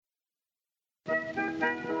Hello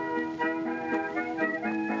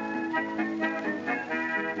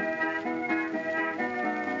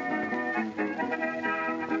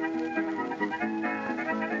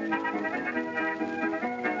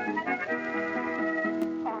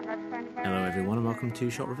everyone and welcome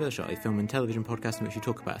to Shot Reverse Shot, a film and television podcast in which we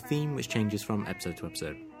talk about a theme which changes from episode to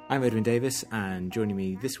episode. I'm Edwin Davis, and joining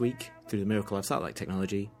me this week, through the miracle of satellite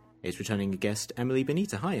technology, is returning guest Emily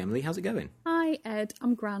Benita. Hi Emily, how's it going? Hi Ed,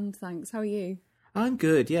 I'm grand, thanks. How are you? I'm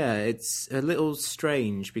good, yeah. It's a little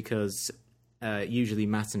strange because usually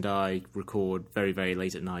Matt and I record very, very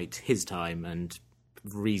late at night, his time, and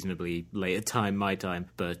reasonably late at time, my time,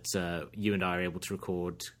 but you and I are able to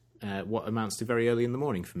record what amounts to very early in the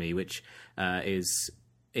morning for me, which is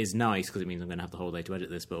nice because it means I'm going to have the whole day to edit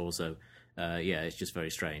this, but also, it's just very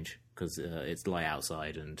strange because it's light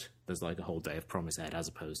outside and there's like a whole day of promise ahead as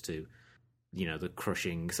opposed to, you know, the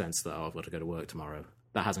crushing sense that, I've got to go to work tomorrow.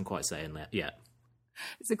 That hasn't quite set in there yet.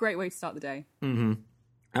 It's a great way to start the day. Mm-hmm.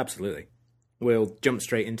 Absolutely. We'll jump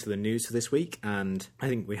straight into the news for this week, and I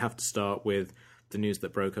think we have to start with the news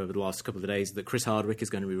that broke over the last couple of days that Chris Hardwick is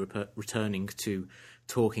going to be returning to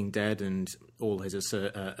Talking Dead and all his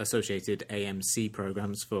associated AMC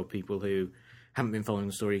programs. For people who haven't been following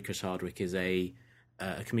the story, Chris Hardwick is a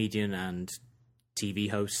comedian and TV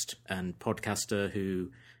host and podcaster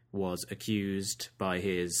who was accused by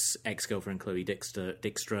his ex-girlfriend Chloe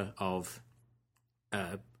Dykstra of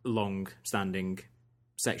long-standing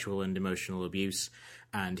sexual and emotional abuse,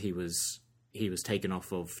 and he was taken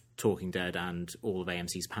off of Talking Dead and all of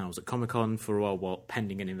AMC's panels at Comic-Con for a while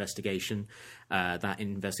pending an investigation. That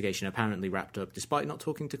investigation apparently wrapped up despite not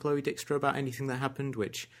talking to Chloe Dykstra about anything that happened,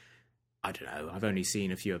 which, I don't know, I've only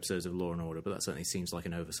seen a few episodes of Law & Order, but that certainly seems like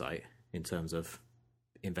an oversight in terms of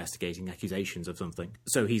investigating accusations of something.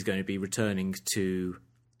 So he's going to be returning to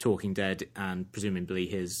Talking Dead and presumably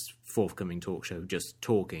his forthcoming talk show, Just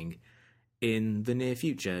Talking, in the near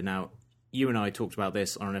future. Now, you and I talked about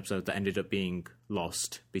this on an episode that ended up being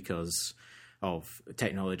lost because of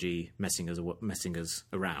technology messing us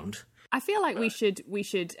around. I feel like we should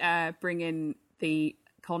bring in the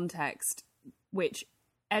context, which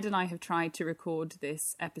Ed and I have tried to record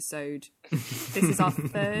this episode. This is our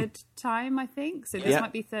third time, I think. So this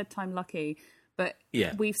might be third time lucky. But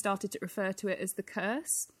we've started to refer to it as the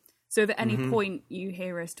curse. So if at any point you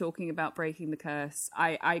hear us talking about breaking the curse,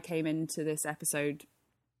 I came into this episode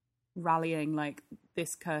rallying like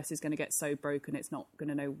this curse is going to get so broken it's not going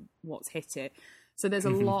to know what's hit it. So there's a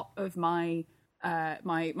lot of my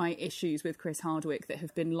issues with Chris Hardwick that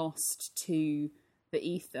have been lost to the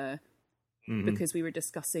ether because we were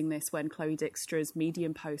discussing this when Chloe Dykstra's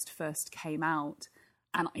Medium post first came out,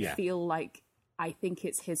 and I feel like I think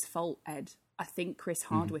it's his fault, Ed. I think Chris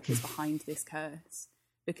Hardwick is behind this curse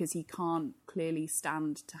because he can't clearly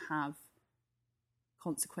stand to have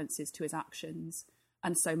consequences to his actions.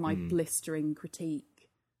 And so my blistering critique,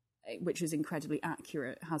 which is incredibly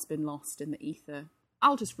accurate, has been lost in the ether.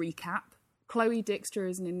 I'll just recap. Chloe Dykstra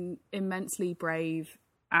is an immensely brave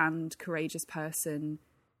and courageous person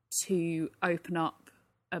to open up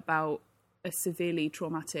about a severely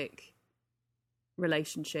traumatic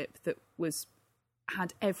relationship that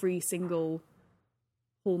had every single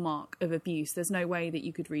hallmark of abuse. There's no way that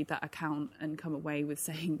you could read that account and come away with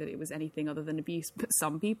saying that it was anything other than abuse, but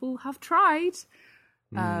some people have tried.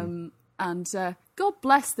 And God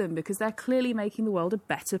bless them, because they're clearly making the world a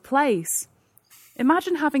better place.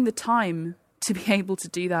 Imagine having the time to be able to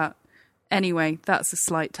do that. Anyway, that's a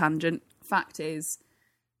slight tangent. Fact is,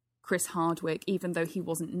 Chris Hardwick, even though he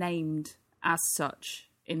wasn't named as such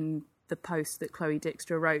in the post that Chloe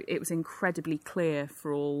Dykstra wrote, it was incredibly clear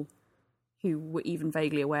for all who were even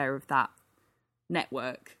vaguely aware of that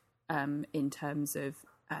network in terms of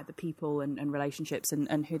the people and relationships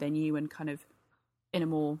and who they knew, and kind of in a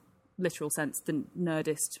more literal sense, the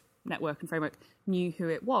Nerdist network and framework knew who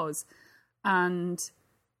it was. And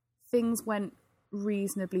things went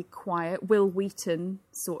reasonably quiet. Will Wheaton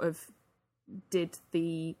sort of did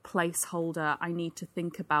the placeholder, I need to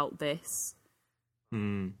think about this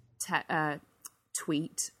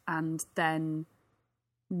tweet, and then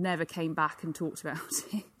never came back and talked about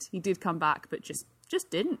it. He did come back, but just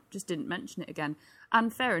didn't mention it again.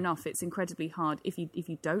 And fair enough, it's incredibly hard if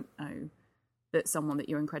you don't know that someone that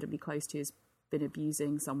you're incredibly close to has been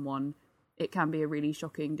abusing someone. It can be a really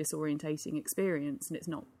shocking, disorientating experience, and it's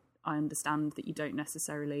not. I understand that you don't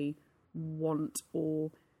necessarily want,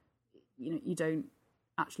 or you don't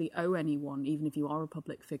actually owe anyone, even if you are a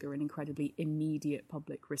public figure, an incredibly immediate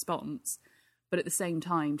public response. But at the same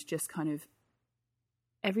time, to just kind of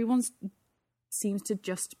everyone seems to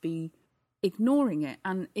just be ignoring it,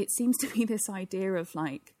 and it seems to be this idea of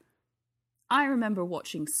like, I remember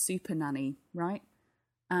watching Super Nanny, right?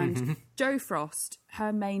 And Jo Frost,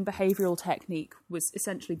 her main behavioural technique was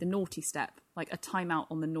essentially the naughty step, like a timeout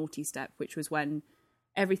on the naughty step, which was when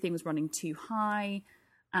everything was running too high,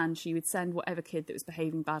 and she would send whatever kid that was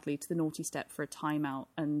behaving badly to the naughty step for a timeout,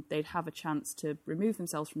 and they'd have a chance to remove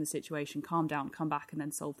themselves from the situation, calm down, come back, and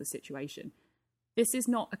then solve the situation. This is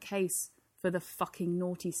not a case for the fucking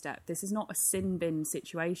naughty step. This is not a sin bin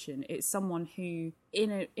situation. It's someone who, in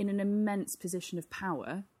an immense position of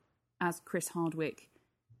power, as Chris Hardwick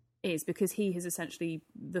is, because he is essentially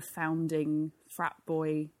the founding frat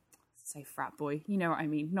boy. Say frat boy, you know what I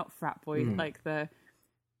mean? Not frat boy, like the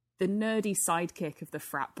nerdy sidekick of the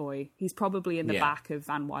frat boy. He's probably in the back of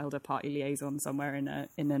Van Wilder Party Liaison somewhere in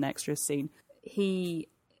an extra scene. He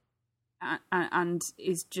and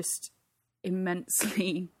is just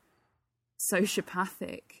immensely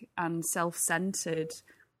sociopathic and self-centered,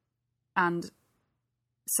 and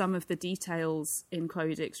some of the details in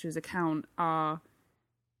Chloe Dyxtra's account are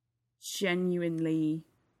genuinely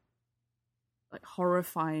like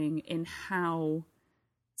horrifying in how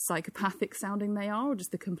psychopathic sounding they are, or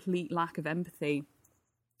just the complete lack of empathy.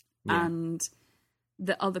 And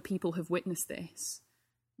that other people have witnessed this,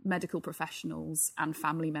 medical professionals and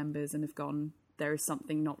family members, and have gone, there is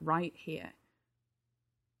something not right here.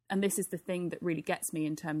 And this is the thing that really gets me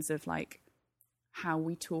in terms of like how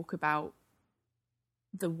we talk about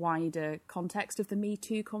the wider context of the Me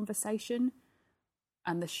Too conversation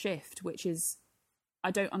and the shift, which is,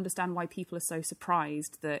 I don't understand why people are so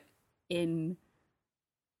surprised that in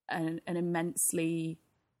an immensely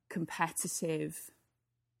competitive,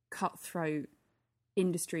 cutthroat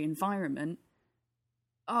industry environment,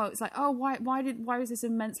 it's like, why was this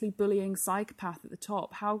immensely bullying psychopath at the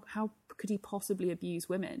top? How could he possibly abuse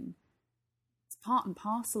women? It's part and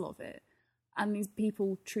parcel of it. And these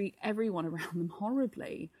people treat everyone around them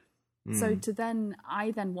horribly. So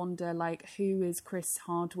I then wonder, like, who is Chris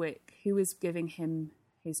Hardwick? Who is giving him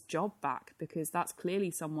his job back? Because that's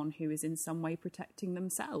clearly someone who is in some way protecting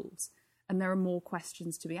themselves. And there are more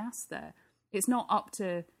questions to be asked there. It's not up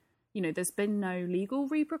to, there's been no legal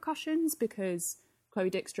repercussions because Chloe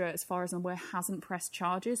Dykstra, as far as I'm aware, hasn't pressed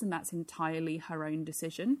charges, and that's entirely her own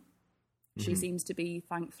decision. She seems to be,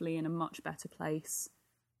 thankfully, in a much better place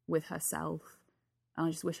with herself. And I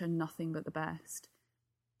just wish her nothing but the best.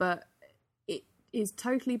 But it is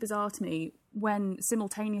totally bizarre to me when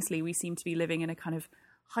simultaneously we seem to be living in a kind of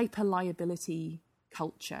hyper-liability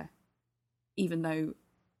culture, even though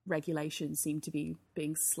regulations seem to be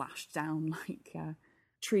being slashed down like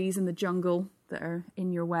trees in the jungle that are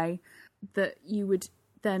in your way, that you would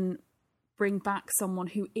then bring back someone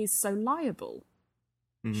who is so liable.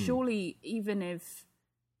 Surely, even if,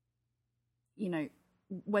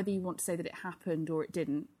 whether you want to say that it happened or it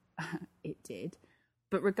didn't, it did.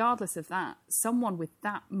 But regardless of that, someone with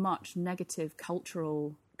that much negative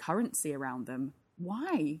cultural currency around them,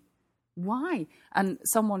 why? And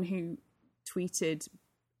someone who tweeted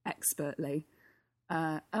expertly,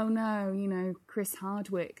 oh no, Chris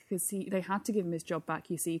Hardwick, because they had to give him his job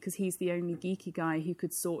back, you see, because he's the only geeky guy who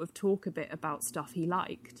could sort of talk a bit about stuff he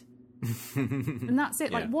liked. And that's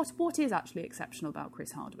it. Like, what is actually exceptional about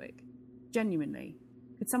Chris Hardwick? Genuinely.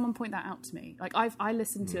 Could someone point that out to me? Like, I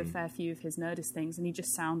listened to a fair few of his Nerdist things, and he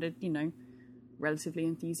just sounded, relatively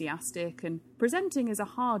enthusiastic. And presenting is a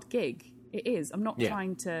hard gig. It is. I'm not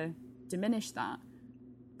trying to diminish that.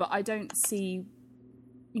 But I don't see,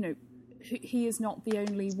 he is not the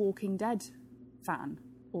only Walking Dead fan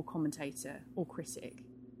or commentator or critic.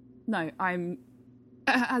 No, I'm,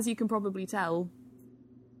 as you can probably tell,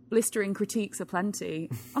 blistering critiques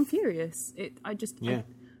aplenty. I'm furious.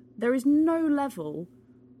 There is no level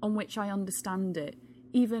on which I understand it,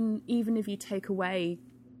 even if you take away,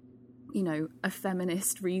 a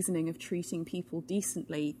feminist reasoning of treating people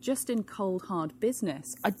decently, just in cold, hard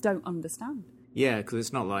business, I don't understand. Yeah, because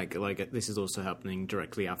it's not like this is also happening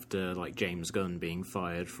directly after, like, James Gunn being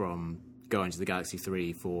fired from Guardians of the Galaxy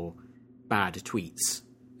 3 for bad tweets,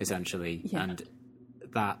 essentially. Yeah. And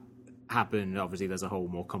that happened, obviously there's a whole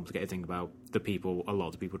more complicated thing about a lot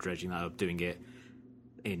of the people dredging that up, doing it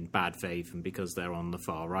in bad faith and because they're on the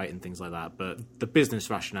far right and things like that. But the business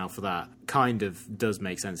rationale for that kind of does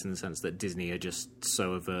make sense in the sense that Disney are just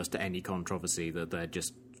so averse to any controversy that they're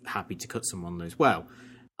just happy to cut someone loose. Well,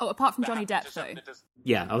 apart from Johnny Depp, though.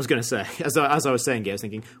 Yeah, I was going to say, as I was saying it, I was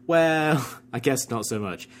thinking, well, I guess not so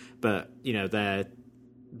much. But,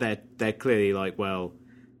 they're clearly like, well,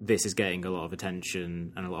 this is getting a lot of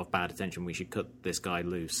attention and a lot of bad attention. We should cut this guy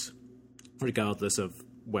loose, regardless of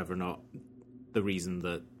whether or not the reason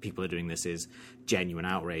that people are doing this is genuine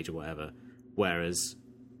outrage or whatever. Whereas,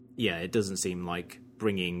 it doesn't seem like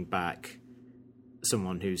bringing back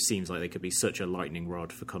someone who seems like they could be such a lightning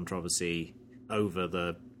rod for controversy over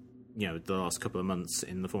the last couple of months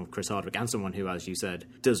in the form of Chris Hardwick, and someone who, as you said,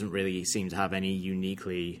 doesn't really seem to have any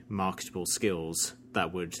uniquely marketable skills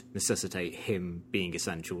that would necessitate him being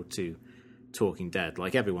essential to Talking Dead.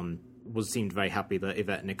 Like, everyone seemed very happy that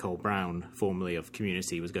Yvette Nicole Brown, formerly of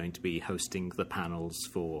Community, was going to be hosting the panels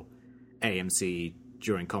for AMC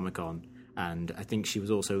during Comic-Con, and I think she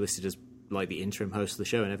was also listed as like the interim host of the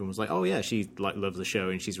show, and everyone was like, oh yeah, she like loves the show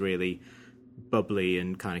and she's really bubbly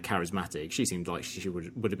and kind of charismatic. She seemed like she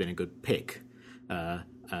would have been a good pick,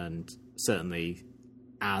 and certainly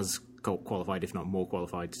as qualified, if not more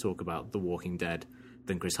qualified, to talk about The Walking Dead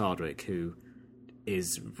than Chris Hardwick, who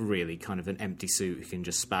is really kind of an empty suit who can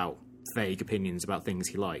just spout vague opinions about things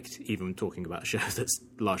he liked, even talking about a show that's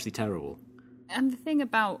largely terrible. And the thing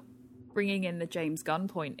about bringing in the James Gunn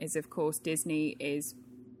point is, of course, Disney is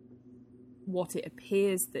what it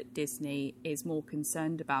appears that Disney is more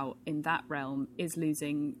concerned about in that realm is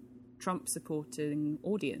losing Trump-supporting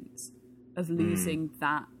audience, of losing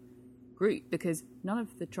that group, because none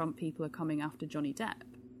of the Trump people are coming after Johnny Depp.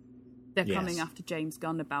 They're coming after James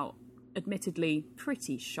Gunn about, admittedly,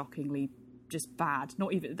 pretty shockingly just bad.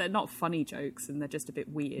 They're not funny jokes, and they're just a bit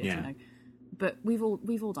weird, you know. But we've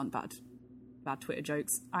all done bad Twitter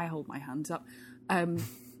jokes. I hold my hands up.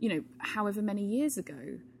 However many years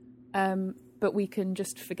ago. But we can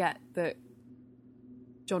just forget that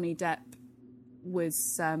Johnny Depp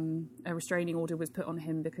was a restraining order was put on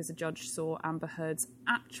him because a judge saw Amber Heard's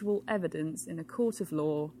actual evidence in a court of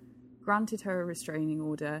law, granted her a restraining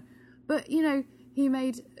order. But, he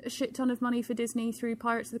made a shit ton of money for Disney through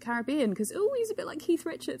Pirates of the Caribbean because, he's a bit like Keith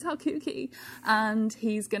Richards, how kooky. And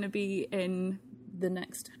he's going to be in the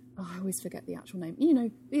next... I always forget the actual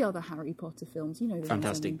name. The other Harry Potter films. The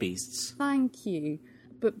Fantastic Beasts. Thank you.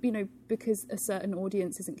 But, because a certain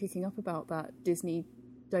audience isn't kicking up about that, Disney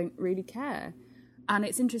don't really care. And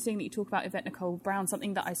it's interesting that you talk about Yvette Nicole Brown,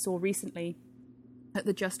 something that I saw recently at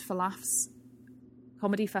the Just for Laughs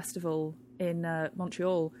comedy festival in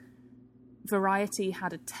Montreal. Variety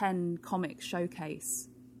had a 10 comic showcase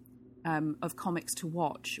of comics to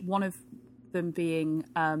watch. One of them being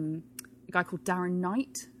a guy called Darren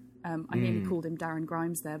Knight. I nearly called him Darren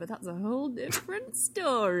Grimes there, but that's a whole different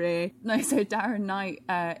story. No, so Darren Knight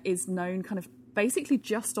is known kind of basically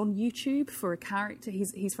just on YouTube for a character.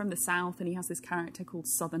 He's from the South, and he has this character called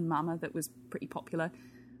Southern Mama that was pretty popular.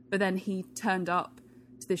 But then he turned up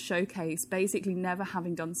to this showcase, basically never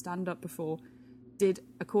having done stand-up before, did,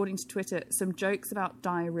 according to Twitter, some jokes about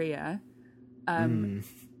diarrhea,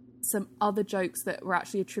 some other jokes that were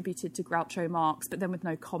actually attributed to Groucho Marx, but then with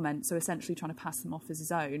no comment, so essentially trying to pass them off as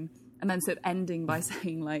his own, and then sort of ending by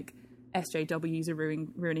saying, like, SJWs are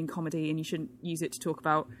ruining comedy and you shouldn't use it to talk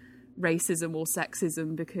about racism or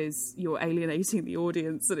sexism because you're alienating the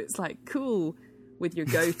audience. And it's like, cool, with your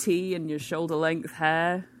goatee and your shoulder-length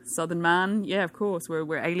hair, Southern man, yeah, of course,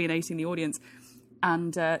 we're alienating the audience.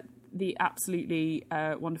 And the absolutely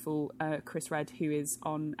wonderful Chris Redd, who is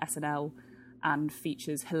on SNL and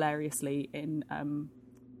features hilariously in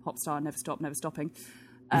Popstar Never Stop, Never Stopping,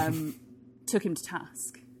 took him to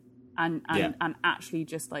task and actually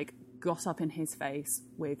just like got up in his face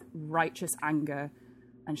with righteous anger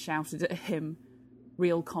and shouted at him,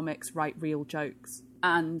 real comics write real jokes.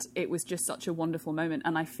 And it was just such a wonderful moment.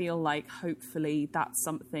 And I feel like hopefully that's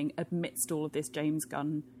something amidst all of this James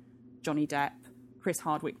Gunn, Johnny Depp, Chris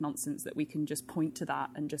Hardwick nonsense, that we can just point to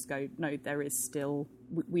that and just go, no, there is still,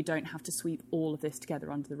 we don't have to sweep all of this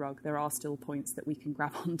together under the rug. There are still points that we can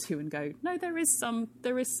grab onto and go, no, there is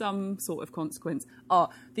some sort of consequence. Oh,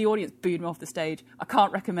 the audience booed me off the stage. I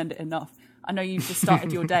can't recommend it enough. I know you've just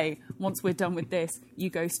started your day. Once we're done with this, you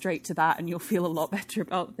go straight to that and you'll feel a lot better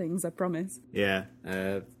about things, I promise. Yeah.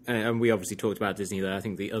 And we obviously talked about Disney there. I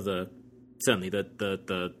think the other, certainly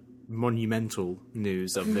the monumental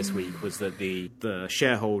news of this week was that the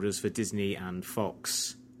shareholders for Disney and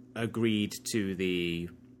Fox agreed to the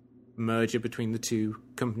merger between the two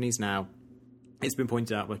companies. Now, it's been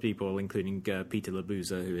pointed out by people, including Peter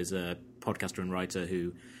Labuza, who is a podcaster and writer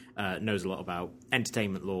who knows a lot about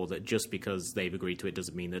entertainment law, that just because they've agreed to it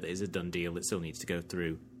doesn't mean that it is a done deal. It still needs to go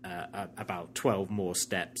through about 12 more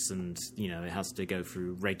steps, and it has to go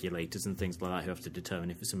through regulators and things like that who have to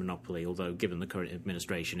determine if it's a monopoly, although given the current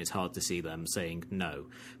administration it's hard to see them saying no.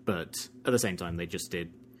 But at the same time, they just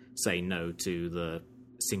did say no to the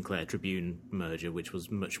Sinclair Tribune merger, which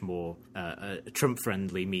was much more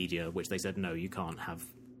Trump-friendly media, which they said, no, you can't have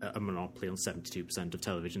a monopoly on 72% of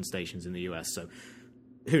television stations in the US. So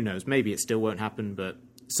who knows, maybe it still won't happen, but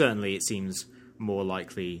certainly it seems more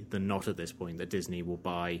likely than not at this point that Disney will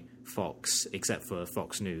buy Fox, except for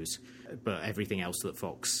Fox News, but everything else that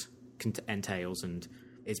Fox entails. And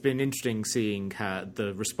it's been interesting seeing how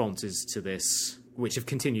the responses to this, which have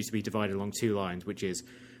continued to be divided along two lines, which is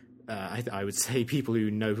I would say people who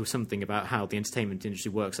know something about how the entertainment industry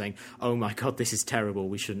works saying, oh my God, this is terrible.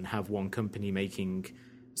 We shouldn't have one company making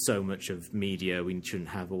so much of media. We shouldn't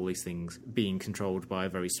have all these things being controlled by a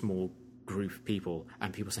very small group of people.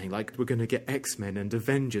 And people saying, like, we're going to get X-Men and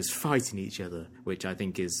Avengers fighting each other, which I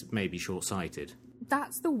think is maybe short-sighted.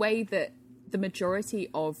 That's the way that the majority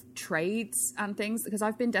of trades and things, because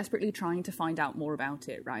I've been desperately trying to find out more about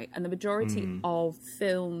it, right? And the majority of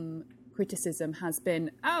film criticism has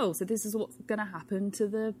been, oh, so this is what's going to happen to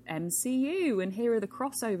the MCU, and here are the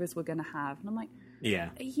crossovers we're going to have. And I'm like, yeah,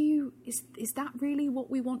 is that really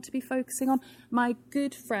what we want to be focusing on? My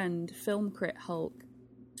good friend Film Crit Hulk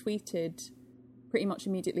tweeted pretty much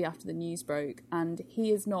immediately after the news broke, and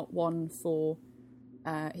he is not one for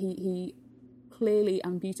he clearly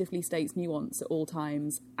and beautifully states nuance at all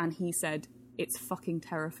times, and he said it's fucking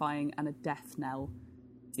terrifying and a death knell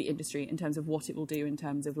to the industry in terms of what it will do in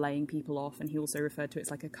terms of laying people off. And he also referred to it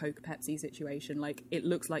as like a Coke Pepsi situation. Like, it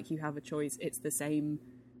looks like you have a choice, it's the same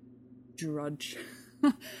drudge.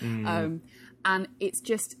 And it's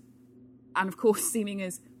just, and of course, seeming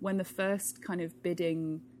as when the first kind of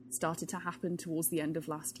bidding started to happen towards the end of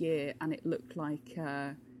last year, and it looked like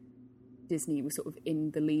Disney was sort of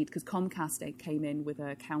in the lead because Comcast came in with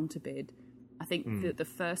a counter bid. I think that the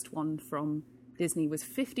first one from Disney was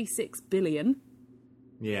 $56 billion.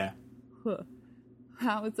 Yeah.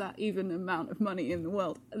 How is that even amount of money in the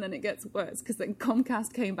world? And then it gets worse because then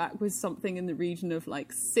Comcast came back with something in the region of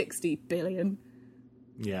like 60 billion.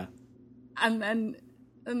 Yeah. And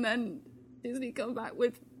then Disney come back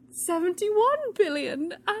with 71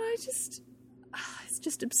 billion. And it's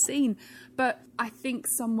just obscene. But I think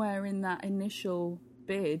somewhere in that initial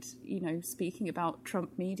bid, you know, speaking about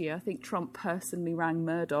Trump media, I think Trump personally rang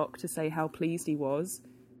Murdoch to say how pleased he was.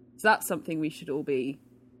 So that's something we should all be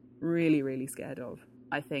really, really scared of,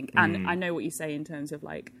 I think. And I know what you say in terms of,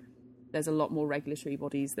 like, there's a lot more regulatory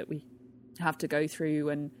bodies that we have to go through.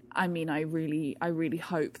 And I mean, I really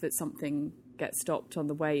hope that something gets stopped on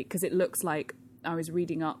the way, because it looks like, I was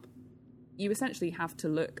reading up, you essentially have to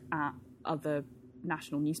look at other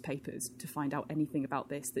national newspapers to find out anything about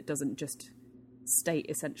this that doesn't just state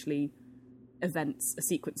essentially events, a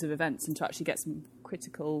sequence of events, and to actually get some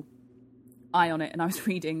critical eye on it. And I was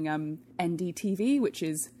reading NDTV, which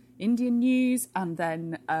is Indian news, and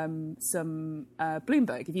then some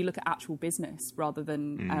Bloomberg, if you look at actual business rather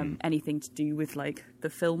than anything to do with like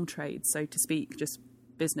the film trade, so to speak, just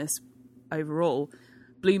business overall.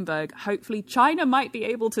 Bloomberg, hopefully China might be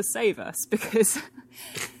able to save us, because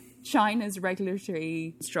China's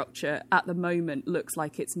regulatory structure at the moment looks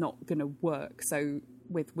like it's not going to work. So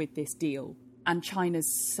with this deal, and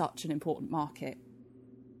China's such an important market.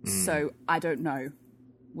 So I don't know.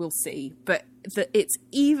 We'll see. But that it's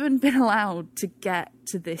even been allowed to get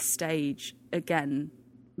to this stage again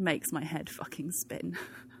makes my head fucking spin.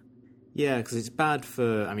 Yeah, because it's bad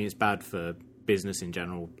for business in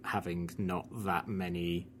general, having not that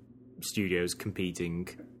many studios competing,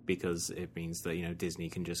 because it means that, you know, Disney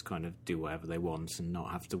can just kind of do whatever they want and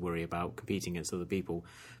not have to worry about competing against other people.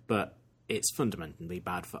 But it's fundamentally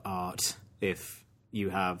bad for art if you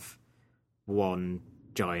have one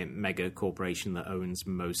giant mega corporation that owns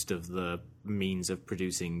most of the means of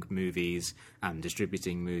producing movies and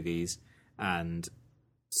distributing movies, and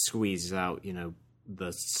squeezes out, you know,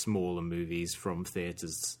 the smaller movies from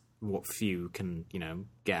theatres, what few can, you know,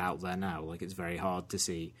 get out there now. Like, it's very hard to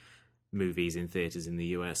see movies in theatres in the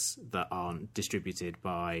US that aren't distributed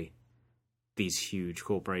by these huge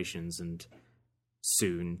corporations, and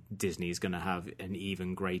soon Disney's going to have an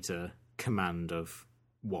even greater command of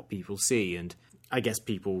what people see. And I guess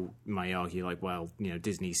people might argue, like, well, you know,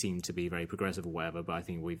 Disney seemed to be very progressive or whatever, but I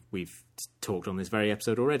think we've talked on this very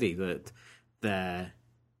episode already that they're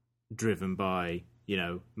driven by, you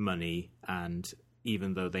know, money, and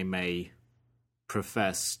even though they may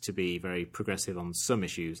profess to be very progressive on some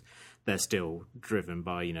issues, they're still driven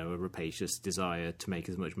by, you know, a rapacious desire to make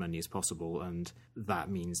as much money as possible, and that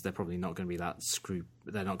means they're probably not going to be that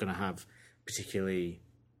they're not going to have particularly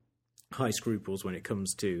high scruples when it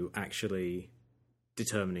comes to actually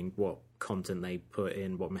determining what content they put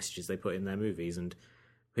in, what messages they put in their movies. And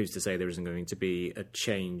who's to say there isn't going to be a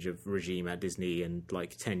change of regime at Disney in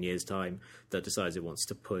like 10 years' time that decides it wants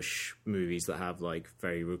to push movies that have like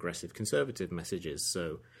very regressive conservative messages.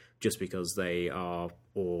 So just because they are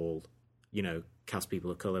all, you know, cast people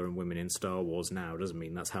of colour and women in Star Wars now doesn't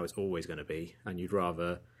mean that's how it's always going to be. And you'd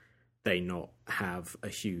rather they not have a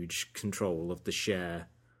huge control of the share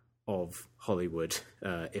of Hollywood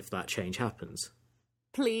if that change happens.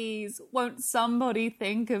 Please, won't somebody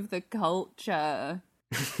think of the culture?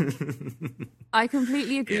 I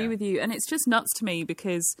completely agree with you, and it's just nuts to me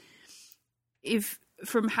because if,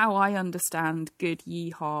 from how I understand good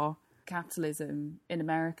yeehaw capitalism in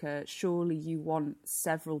America, surely you want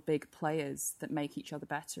several big players that make each other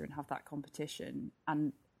better and have that competition.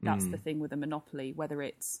 And that's the thing with a monopoly, whether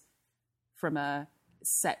it's from a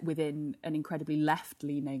set within an incredibly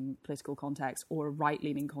left-leaning political context or a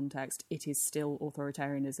right-leaning context, it is still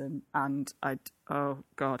authoritarianism. And oh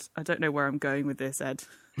God, I don't know where I'm going with this, Ed.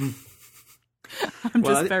 I'm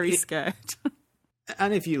just very scared.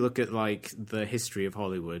 And if you look at like the history of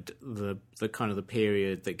Hollywood, the kind of the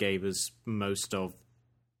period that gave us most of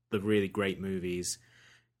the really great movies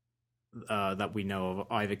that we know of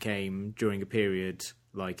either came during a period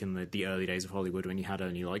like in the early days of Hollywood when you had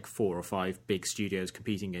only like 4 or 5 big studios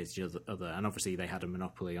competing against each other, and obviously they had a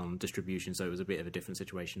monopoly on distribution, so it was a bit of a different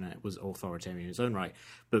situation. It was authoritarian in its own right,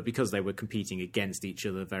 but because they were competing against each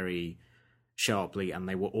other very sharply and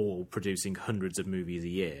they were all producing hundreds of movies a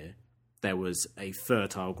year, there was a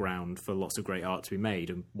fertile ground for lots of great art to be made.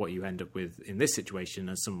 And what you end up with in this situation,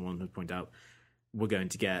 as someone has pointed out, we're going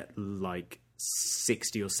to get like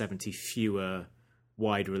 60 or 70 fewer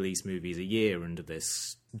wide release movies a year under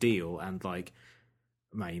this deal, and like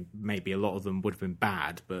maybe a lot of them would have been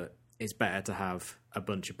bad, but it's better to have a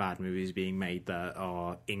bunch of bad movies being made that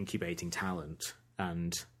are incubating talent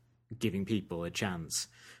and giving people a chance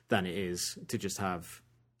than it is to just have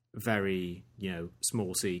very,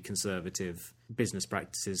 small c conservative business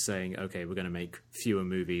practices saying, okay, we're going to make fewer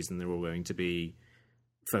movies and they're all going to be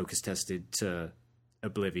focus tested to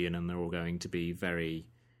oblivion and they're all going to be very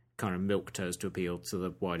kind of milquetoast to appeal to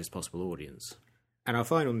the widest possible audience. And our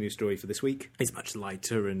final news story for this week is much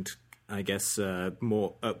lighter and I guess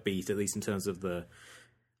more upbeat, at least in terms of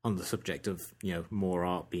on the subject of more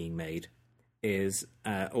art being made. Is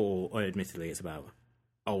or admittedly it's about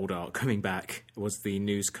old art coming back. Was the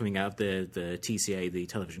news coming out of the TCA, the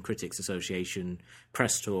Television Critics Association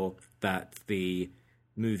press tour, that the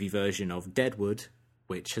movie version of Deadwood,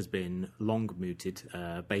 which has been long mooted,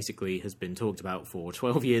 basically has been talked about for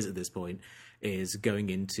 12 years at this point, is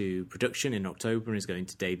going into production in October and is going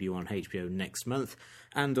to debut on HBO next month.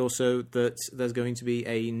 And also that there's going to be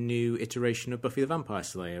a new iteration of Buffy the Vampire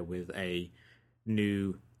Slayer with a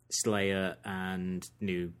new Slayer and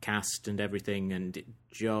new cast and everything. And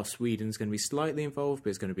Joss Whedon's going to be slightly involved, but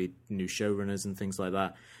it's going to be new showrunners and things like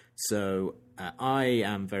that. So I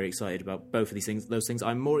am very excited about both of those things.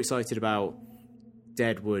 I'm more excited about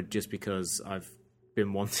Deadwood just because I've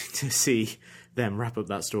been wanting to see them wrap up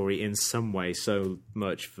that story in some way so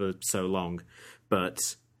much for so long. But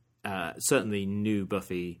certainly new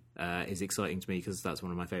Buffy is exciting to me because that's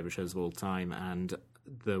one of my favourite shows of all time, and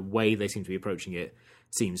the way they seem to be approaching it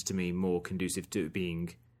seems to me more conducive to it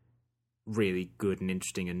being really good and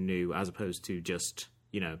interesting and new, as opposed to just,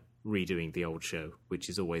 redoing the old show, which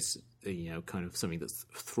is always, kind of something that's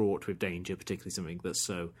fraught with danger, particularly something that's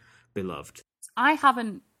so beloved.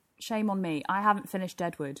 Shame on me, I haven't finished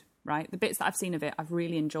Deadwood, right? The bits that I've seen of it, I've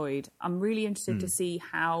really enjoyed. I'm really interested to see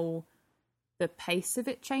how the pace of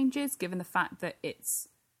it changes, given the fact that it's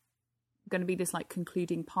going to be this like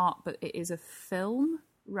concluding part, but it is a film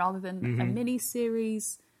rather than a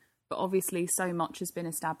mini-series. But obviously so much has been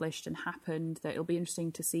established and happened that it'll be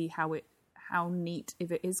interesting to see how neat,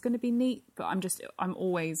 if it is going to be neat. But I'm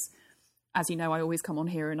always, as you know, I always come on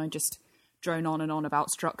here and I just drone on and on about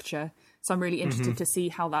structure. So I'm really interested to see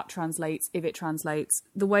how that translates, if it translates.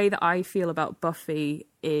 The way that I feel about Buffy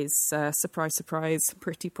is, surprise, surprise,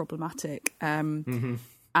 pretty problematic and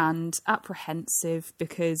apprehensive,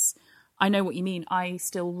 because I know what you mean. I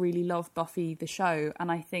still really love Buffy, the show.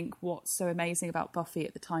 And I think what's so amazing about Buffy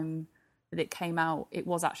at the time that it came out, it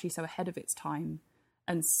was actually so ahead of its time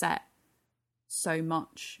and set so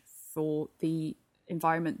much for the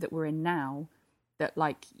environment that we're in now that,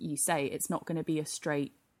 like you say, it's not going to be a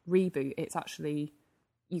straight reboot. It's actually,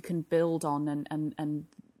 you can build on and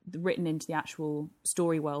written into the actual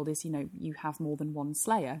story world is, you have more than one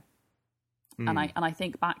Slayer. And I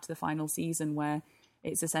think back to the final season where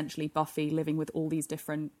it's essentially Buffy living with all these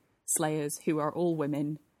different Slayers who are all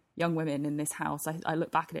women, young women in this house. I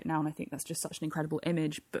look back at it now and I think that's just such an incredible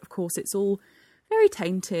image. But of course it's all very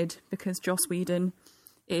tainted because Joss Whedon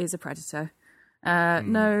is a predator.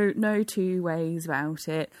 No two ways about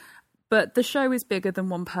it. But the show is bigger than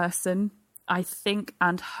one person. I think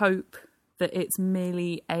and hope that it's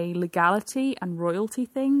merely a legality and royalty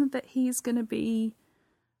thing that he's going to be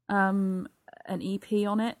an EP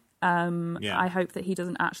on it. I hope that he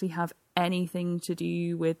doesn't actually have anything to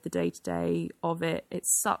do with the day-to-day of it. It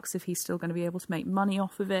sucks if he's still going to be able to make money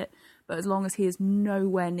off of it, but as long as he is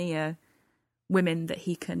nowhere near women that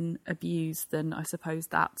he can abuse, then I suppose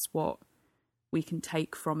that's what we can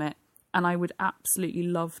take from it. And I would absolutely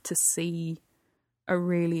love to see a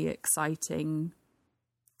really exciting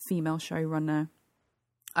female showrunner.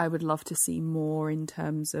 I would love to see more in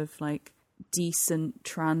terms of like decent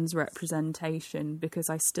trans representation, because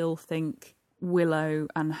I still think Willow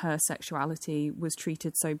and her sexuality was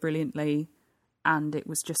treated so brilliantly, and it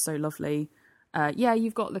was just so lovely.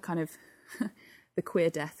 You've got the kind of the queer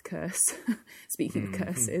death curse, speaking of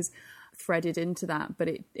curses, threaded into that, but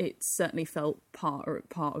it certainly felt part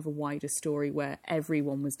of a wider story where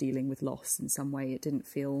everyone was dealing with loss in some way. It didn't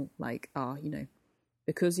feel like,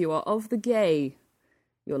 because you are of the gay,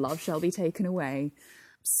 your love shall be taken away.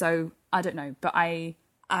 So I don't know, but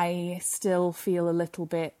I still feel a little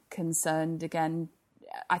bit concerned again.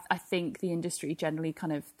 I think the industry generally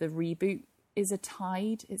kind of, the reboot is a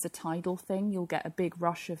tide. It's a tidal thing. You'll get a big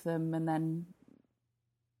rush of them, and then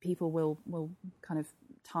people will kind of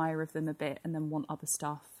tire of them a bit and then want other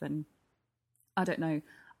stuff. And I don't know.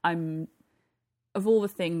 Of all the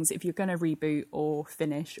things, if you're going to reboot or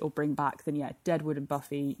finish or bring back, then yeah, Deadwood and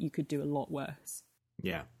Buffy, you could do a lot worse.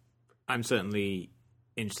 Yeah. I'm certainly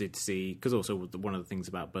interested to see, because also one of the things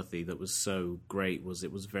about Buffy that was so great was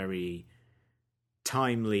it was very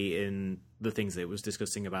timely in the things that it was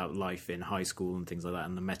discussing about life in high school and things like that,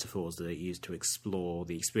 and the metaphors that it used to explore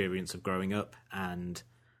the experience of growing up. And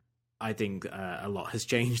I think a lot has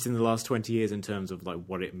changed in the last 20 years in terms of like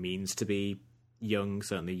what it means to be young,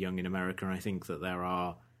 certainly young in America. And I think that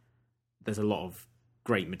there's a lot of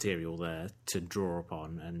great material there to draw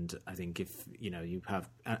upon. And I think if, you have,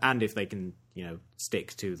 and if they can,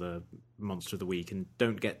 stick to the monster of the week and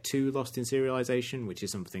don't get too lost in serialization, which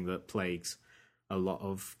is something that plagues a lot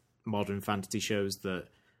of modern fantasy shows that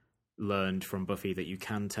learned from Buffy that you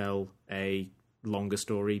can tell a longer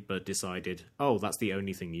story, but decided, that's the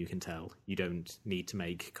only thing you can tell. You don't need to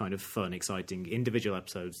make kind of fun, exciting individual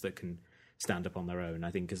episodes that can stand up on their own.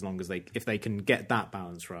 I think as long as if they can get that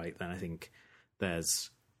balance right, then I think there's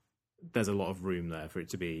a lot of room there for it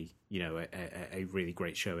to be, a really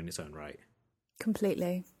great show in its own right.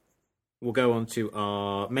 Completely. We'll go on to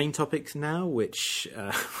our main topics now, which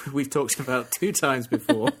we've talked about 2 times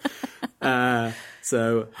before.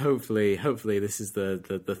 So hopefully this is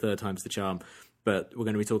the third time's the charm. But we're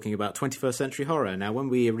going to be talking about 21st century horror. Now, when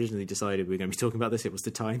we originally decided we were going to be talking about this, it was to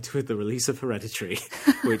tie into with the release of Hereditary,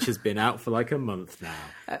 which has been out for like a month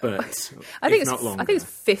now. But I think it's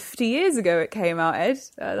 50 years ago it came out, Ed.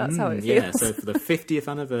 That's how it feels. Yeah, so for the 50th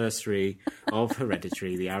anniversary of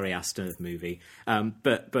Hereditary, the Ari Aster movie.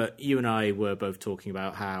 But you and I were both talking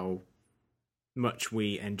about how much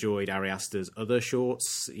we enjoyed Ari Aster's other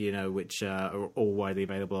shorts, which are all widely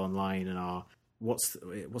available online and are... What's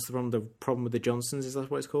the problem with the Johnsons? Is that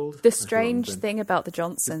what it's called? The Strange Thing About the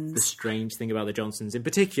Johnsons. The Strange Thing About the Johnsons. In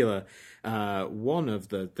particular, one of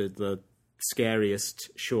the scariest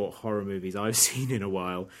short horror movies I've seen in a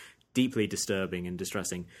while. Deeply disturbing and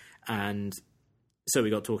distressing. And so we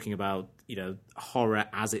got talking about, horror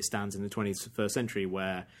as it stands in the 21st century,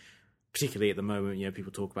 where particularly at the moment,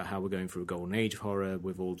 people talk about how we're going through a golden age of horror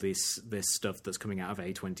with all this stuff that's coming out of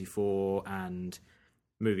A24 and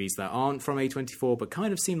movies that aren't from A24 but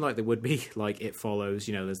kind of seem like they would be, like It Follows.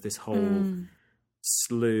 There's this whole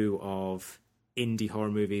slew of indie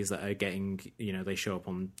horror movies that are getting, they show up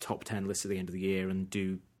on top 10 lists at the end of the year and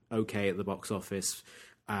do okay at the box office.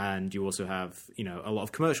 And you also have, a lot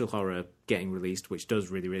of commercial getting released, which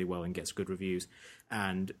does really, really well and gets good reviews.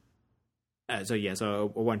 And so I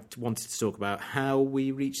wanted to talk about how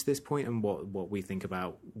we reached this point and what we think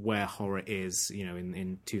about where horror is,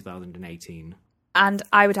 in 2018. And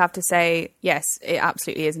I would have to say, yes, it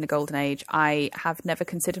absolutely is in a golden age. I have never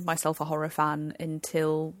considered myself a horror fan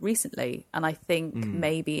until recently. And I think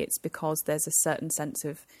maybe it's because there's a certain sense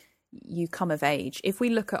of you come of age. If we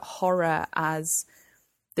look at horror as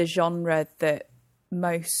the genre that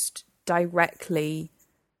most directly,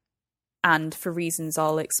 and for reasons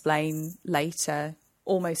I'll explain later,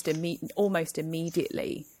 almost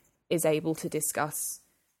immediately is able to discuss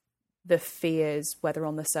the fears, whether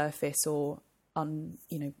on the surface or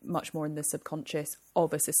much more in the subconscious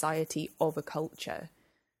of a society, of a culture,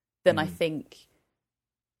 then I think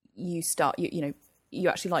you start, you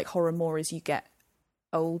actually like horror more as you get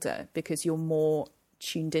older because you're more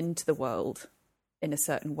tuned into the world in a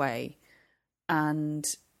certain way. And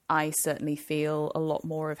I certainly feel a lot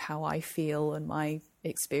more of how I feel and my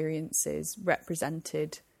experiences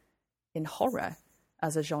represented in horror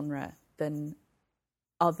as a genre than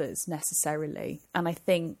others necessarily. And I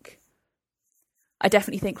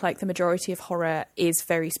definitely think like the majority of horror is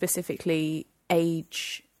very specifically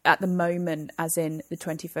age at the moment, as in the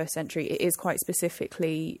 21st century. It is quite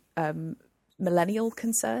specifically millennial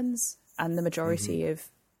concerns, and the majority of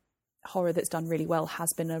horror that's done really well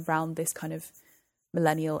has been around this kind of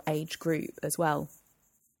millennial age group as well,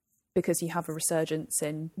 because you have a resurgence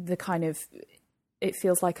in the kind of, it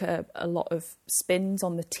feels like a lot of spins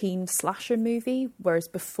on the teen slasher movie, whereas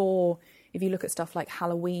before, if you look at stuff like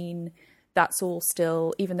Halloween, that's all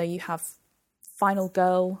still, even though you have Final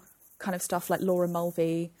Girl kind of stuff like Laura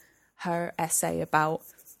Mulvey, her essay about,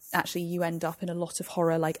 actually you end up in a lot of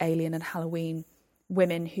horror like Alien and Halloween,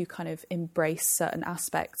 women who kind of embrace certain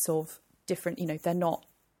aspects of different, they're not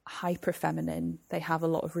hyper feminine, they have a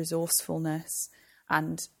lot of resourcefulness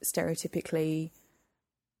and stereotypically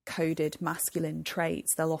coded masculine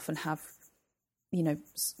traits. They'll often have,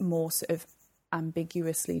 more sort of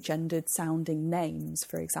ambiguously gendered sounding names,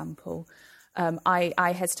 for example.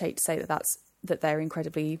 I hesitate to say that they're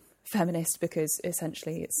incredibly feminist, because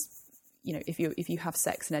essentially it's, if you have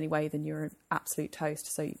sex in any way, then you're an absolute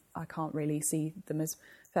toast. So I can't really see them as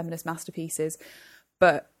feminist masterpieces.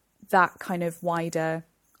 But that kind of wider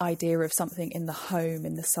idea of something in the home,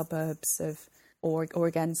 in the suburbs or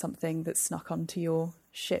again, something that's snuck onto your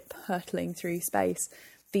ship hurtling through space,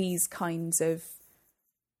 these kinds of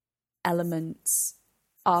elements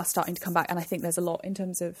are starting to come back. And I think there's a lot in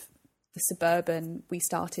terms of the suburban. We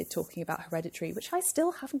started talking about Hereditary, which I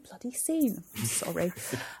still haven't bloody seen. I'm sorry.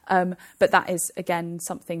 But that is, again,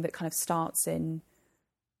 something that kind of starts in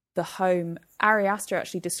the home. Ari Aster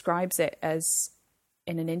actually describes it as,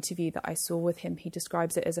 in an interview that I saw with him, he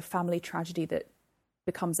describes it as a family tragedy that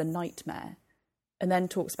becomes a nightmare, and then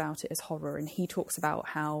talks about it as horror. And he talks about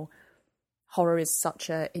how horror is such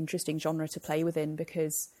an interesting genre to play within,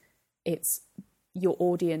 because it's your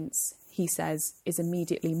audience, he says, is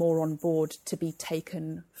immediately more on board to be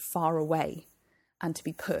taken far away and to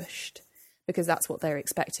be pushed, because that's what they're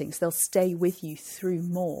expecting. So they'll stay with you through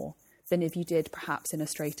more than if you did perhaps in a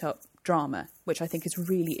straight up drama, which I think is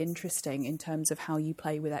really interesting in terms of how you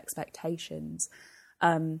play with expectations.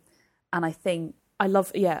 And I think I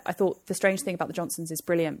thought The Strange Thing About the Johnsons is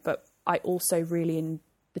brilliant, but I also really, in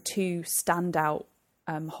the two standout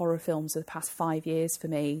horror films of the past 5 years for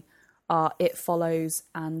me, are It Follows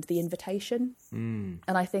and The Invitation. And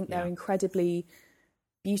I think they're incredibly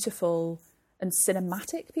beautiful and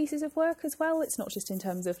cinematic pieces of work as well. It's not just in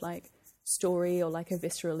terms of like story or like a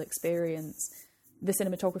visceral experience. The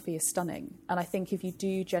cinematography is stunning. And I think if you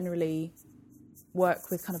do generally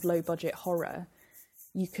work with kind of low budget horror,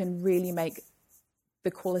 you can really make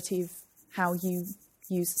the quality of how you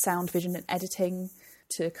use sound, vision and editing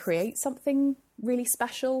to create something really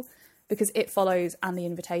special. Because It Follows and The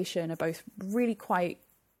Invitation are both really quite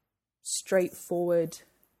straightforward,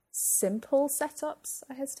 simple setups,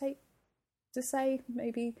 I hesitate to say,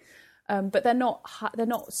 maybe. But they're not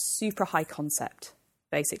super high concept,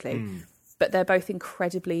 basically. But they're both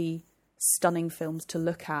incredibly stunning films to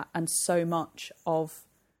look at. And so much of,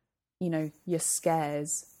 your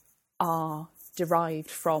scares are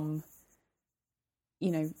derived from,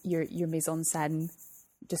 your mise-en-scène,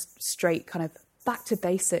 just straight kind of back to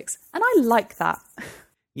basics, and I like that.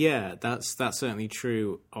 Yeah, that's certainly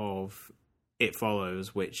true of It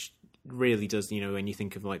Follows, which really does, when you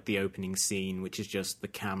think of like the opening scene, which is just the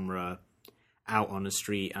camera out on a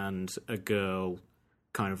street and a girl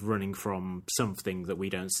kind of running from something that we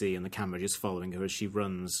don't see, and the camera just following her as she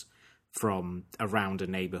runs from around a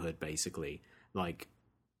neighborhood, basically. Like,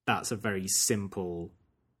 that's a very simple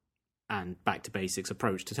and back to basics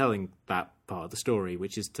approach to telling that part of the story,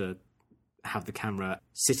 which is to have the camera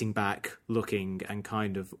sitting back, looking, and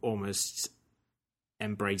kind of almost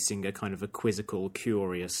embracing a kind of a quizzical,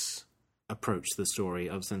 curious approach to the story,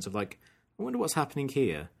 of a sense of like, I wonder what's happening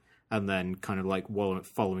here, and then kind of like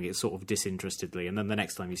following it sort of disinterestedly, and then the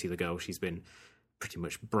next time you see the girl, she's been pretty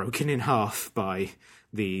much broken in half by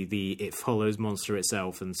the It Follows monster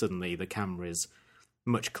itself, and suddenly the camera is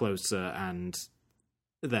much closer, and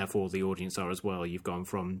therefore the audience are as well. You've gone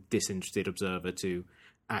from disinterested observer to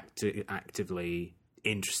actively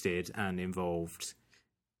interested and involved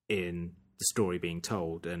in the story being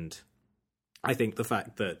told. And I think the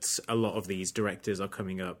fact that a lot of these directors are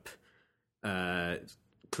coming up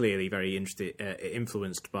clearly very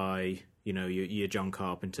influenced by, your John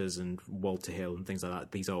Carpenters and Walter Hill and things like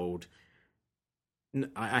that, these old,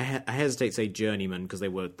 I hesitate to say journeymen, because they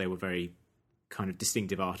were very kind of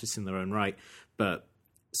distinctive artists in their own right, but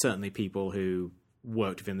certainly people who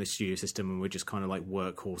worked within the studio system and were just kind of like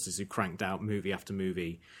workhorses who cranked out movie after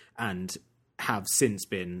movie, and have since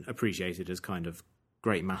been appreciated as kind of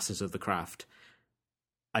great masters of the craft.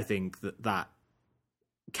 I think that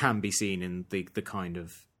can be seen in the kind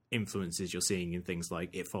of influences you're seeing in things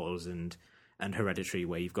like It Follows and Hereditary,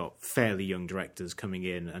 where you've got fairly young directors coming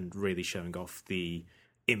in and really showing off the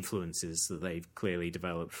influences that they've clearly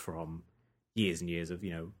developed from years and years of,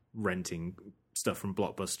 renting stuff from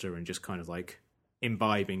Blockbuster and just kind of like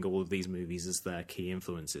imbibing all of these movies as their key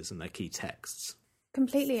influences and their key texts.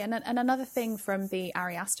 Completely. And another thing from the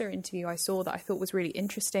Ari Aster interview I saw that I thought was really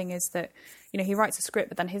interesting is that, he writes a script,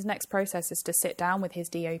 but then his next process is to sit down with his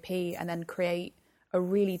DOP and then create a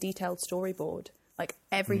really detailed storyboard. Like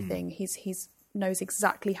everything, he's knows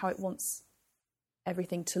exactly how it wants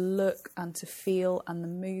everything to look and to feel and the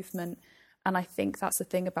movement. And I think that's the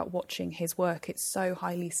thing about watching his work. It's so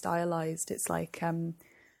highly stylized. It's like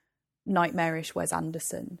nightmarish Wes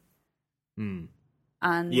Anderson. And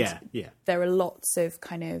there are lots of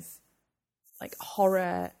kind of like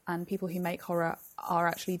horror, and people who make horror are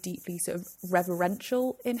actually deeply sort of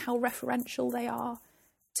reverential in how referential they are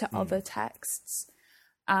to other texts.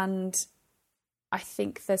 And I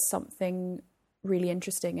think there's something really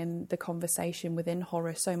interesting in the conversation within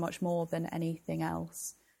horror, so much more than anything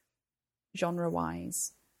else,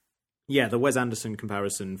 genre-wise. Yeah, the Wes Anderson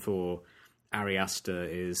comparison for Ari Aster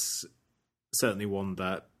is certainly one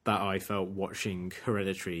that I felt watching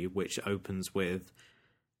Hereditary, which opens with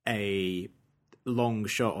a long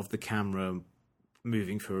shot of the camera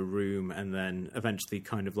moving through a room and then eventually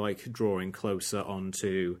kind of like drawing closer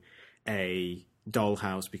onto a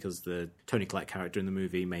dollhouse, because the Toni Collette character in the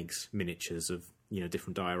movie makes miniatures of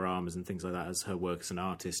different dioramas and things like that as her work as an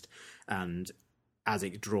artist. And as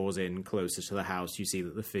it draws in closer to the house, you see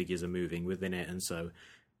that the figures are moving within it, and so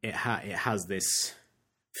it has this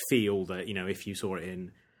feel that if you saw it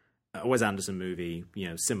in a Wes Anderson movie,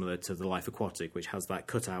 similar to The Life Aquatic, which has that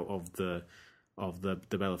cutout of the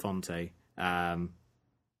Belafonte.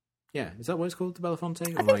 Is that what it's called, the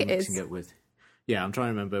Belafonte? I think it is. Yeah, I'm trying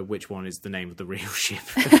to remember which one is the name of the real ship,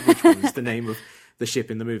 which one is the name of the ship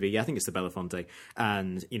in the movie. Yeah, I think it's the Belafonte.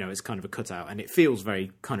 And, it's kind of a cutout, and it feels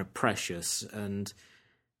very kind of precious. And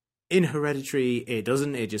in Hereditary, it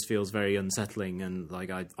doesn't. It just feels very unsettling. And like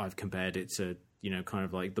I've compared it to, kind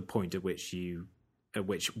of like the point at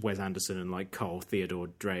which Wes Anderson and like Carl Theodor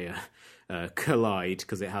Dreyer collide,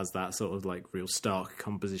 because it has that sort of like real stark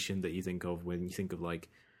composition that you think of when you think of like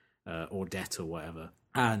Audette or whatever.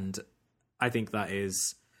 And I think that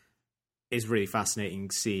is really fascinating,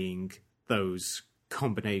 seeing those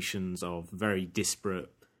combinations of very disparate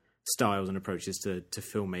styles and approaches to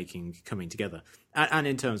filmmaking coming together. And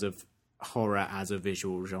in terms of horror as a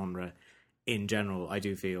visual genre in general, I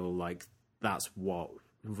do feel like that's what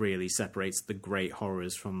really separates the great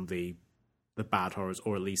horrors from the bad horrors,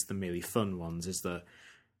 or at least the merely fun ones, is that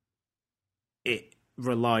it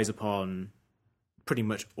relies upon pretty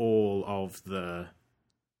much all of the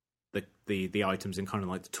items in kind of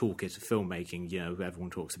like the toolkit of filmmaking.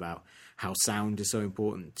 Everyone talks about how sound is so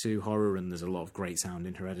important to horror, and there's a lot of great sound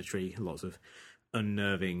in Hereditary, lots of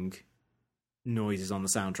unnerving noises on the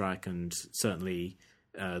soundtrack, and certainly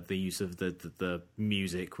the use of the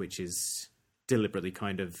music, which is deliberately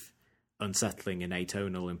kind of unsettling and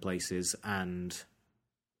atonal in places, and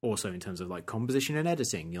also in terms of like composition and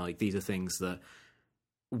editing. Like these are things that,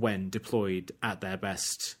 when deployed at their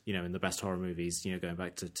best, in the best horror movies, going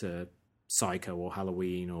back to Psycho or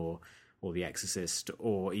Halloween or The Exorcist,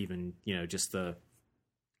 or even just the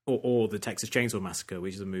Texas Chainsaw Massacre,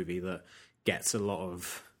 which is a movie that gets a lot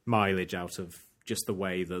of mileage out of just the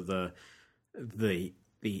way that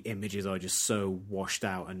the images are just so washed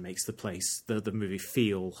out, and makes the movie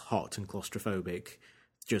feel hot and claustrophobic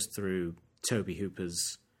just through Tobe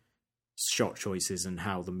Hooper's shot choices and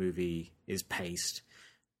how the movie is paced.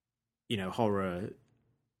 Horror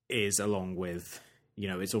is, along with,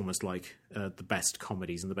 it's almost like the best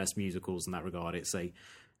comedies and the best musicals in that regard. It's an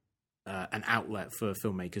outlet for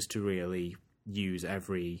filmmakers to really use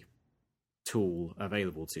every tool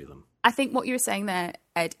available to them. I think what you were saying there,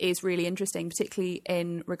 Ed, is really interesting, particularly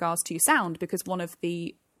in regards to sound, because one of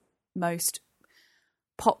the most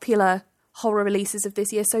popular horror releases of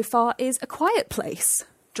this year so far is A Quiet Place,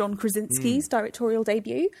 John Krasinski's directorial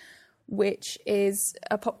debut, which is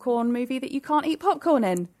a popcorn movie that you can't eat popcorn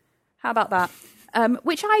in. How about that?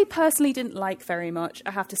 Which I personally didn't like very much,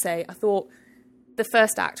 I have to say. I thought the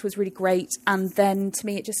first act was really great, and then to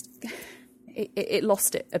me it just it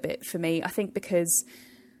lost it a bit for me. I think because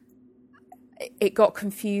it got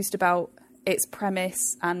confused about its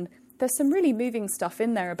premise, and there's some really moving stuff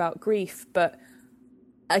in there about grief, but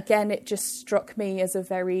again, it just struck me as a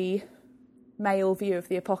very male view of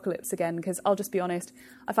the apocalypse again, because I'll just be honest,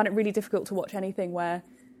 I find it really difficult to watch anything where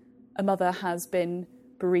a mother has been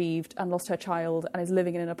bereaved and lost her child and is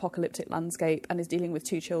living in an apocalyptic landscape and is dealing with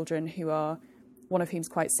 2 children who are, one of whom's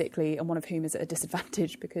quite sickly and one of whom is at a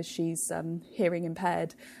disadvantage because she's hearing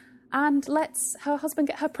impaired, and lets her husband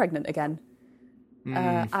get her pregnant again.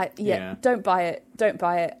 Don't buy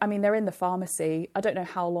it. I mean, they're in the pharmacy. I don't know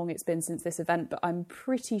how long it's been since this event, but I'm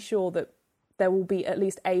pretty sure that there will be at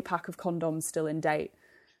least a pack of condoms still in date.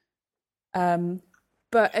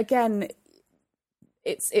 But again,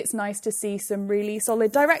 it's nice to see some really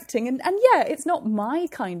solid directing, and yeah, it's not my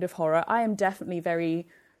kind of horror. I am definitely very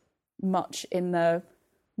much in the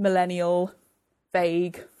millennial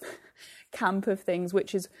vague camp of things,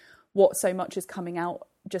 which is what so much is coming out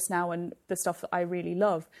just now and the stuff that I really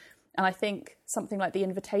love. And I think something like The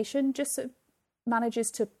Invitation just sort of manages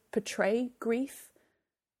to portray grief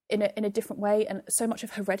in a different way, and so much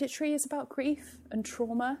of Hereditary is about grief and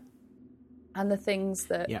trauma and the things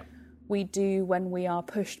that we do when we are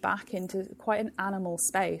pushed back into quite an animal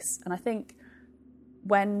space. And I think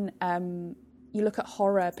when you look at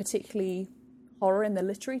horror, particularly horror in the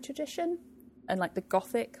literary tradition and like the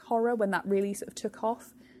Gothic horror, when that really sort of took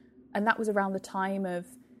off, and that was around the time of,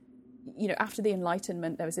 you know, after the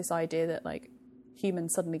Enlightenment, there was this idea that like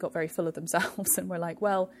humans suddenly got very full of themselves and were like,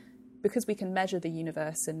 well, because we can measure the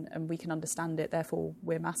universe and we can understand it, therefore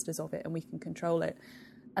we're masters of it and we can control it.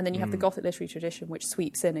 And then you have the Gothic literary tradition, which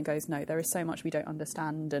sweeps in and goes, no, there is so much we don't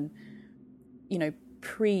understand. And, you know,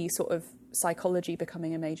 pre sort of psychology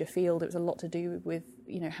becoming a major field, it was a lot to do with,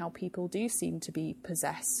 you know, how people do seem to be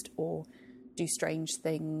possessed or do strange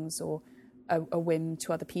things or a whim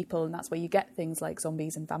to other people. And that's where you get things like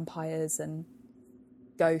zombies and vampires and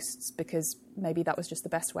ghosts, because maybe that was just the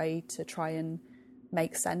best way to try and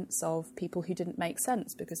make sense of people who didn't make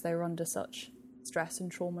sense because they were under such stress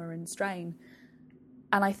and trauma and strain.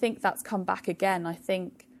 And I think that's come back again. I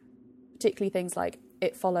think particularly things like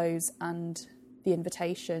It Follows and The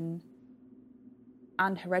Invitation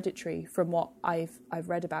and Hereditary, from what I've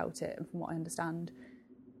read about it and from what I understand,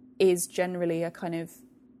 is generally a kind of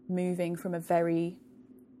moving from a very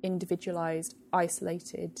individualised,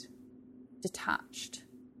 isolated, detached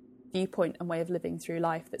viewpoint and way of living through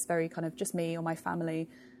life that's very kind of just me or my family,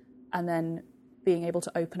 and then being able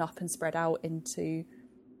to open up and spread out into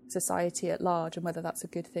society at large, and whether that's a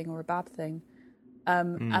good thing or a bad thing.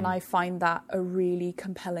 And I find that a really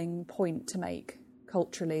compelling point to make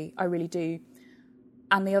culturally. I really do.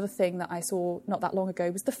 And the other thing that I saw not that long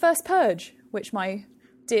ago was The First Purge, which my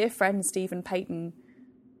dear friend Stephen Payton,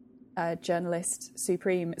 journalist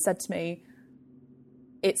supreme, said to me,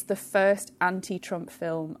 it's the first anti-Trump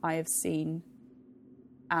film I have seen,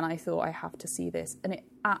 and I thought, I have to see this. And it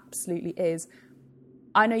absolutely is.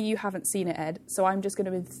 I know you haven't seen it, Ed, so I'm just going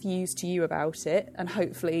to enthuse to you about it, and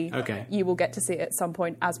hopefully you will get to see it at some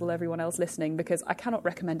point, as will everyone else listening, because I cannot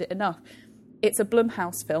recommend it enough. It's a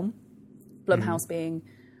Blumhouse film, Blumhouse being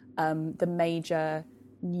the major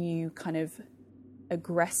new kind of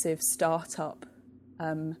aggressive startup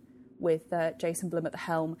with Jason Blum at the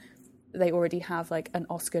helm. They already have like an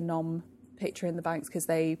Oscar nom picture in the banks because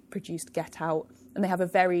they produced Get Out, and they have a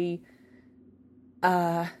very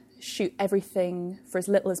shoot everything for as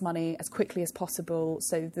little as money as quickly as possible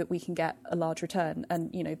so that we can get a large return.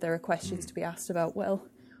 And, you know, there are questions to be asked about, well,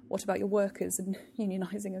 what about your workers and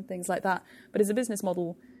unionising and things like that? But as a business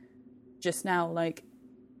model just now, like,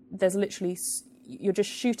 there's literally, you're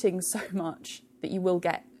just shooting so much that you will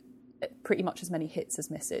get pretty much as many hits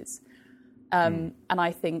as misses. And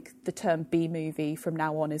I think the term B-movie from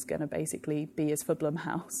now on is going to basically be as for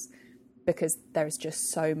Blumhouse, because there's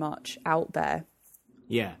just so much out there.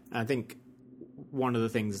 Yeah, I think one of the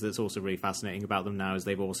things that's also really fascinating about them now is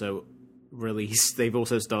they've also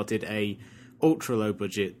started a ultra low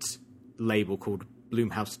budget label called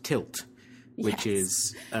Blumhouse Tilt, which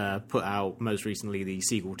is put out most recently the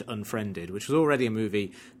sequel to Unfriended, which was already a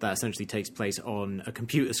movie that essentially takes place on a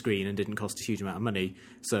computer screen and didn't cost a huge amount of money.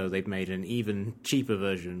 So they've made an even cheaper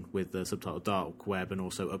version with the subtitle Dark Web, and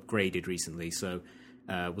also upgraded recently. So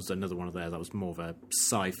was another one of theirs that was more of a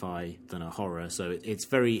sci-fi than a horror. So it's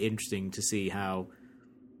very interesting to see how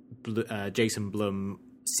Jason Blum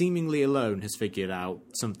seemingly alone has figured out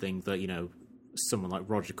something that, you know, someone like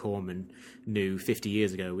Roger Corman knew 50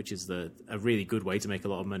 years ago, which is a really good way to make a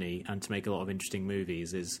lot of money and to make a lot of interesting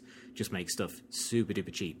movies is just make stuff super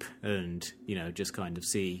duper cheap and, you know, just kind of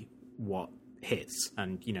see what hits.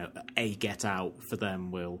 And, you know, Get Out for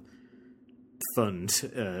them will fund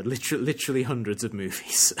literally hundreds of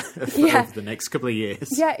movies over the next couple of years.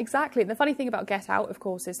 Yeah, exactly. And the funny thing about Get Out, of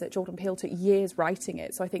course, is that Jordan Peele took years writing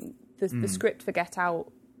it. So I think the script for Get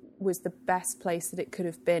Out was the best place that it could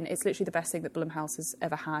have been. It's literally the best thing that Blumhouse has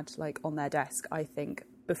ever had, like, on their desk, I think,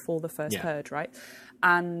 before the first Purge, right?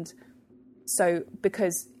 And so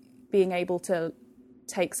because being able to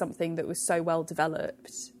take something that was so well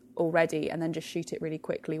developed already and then just shoot it really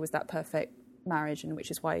quickly was that perfect marriage, and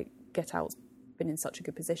which is why Get Out's been in such a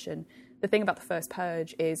good position. The thing about the first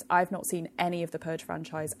Purge is I've not seen any of the Purge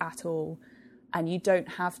franchise at all, and you don't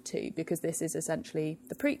have to, because this is essentially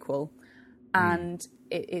the prequel, and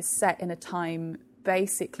it is set in a time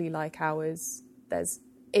basically like ours.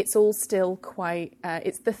 It's all still quite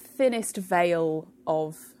it's the thinnest veil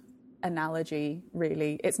of analogy,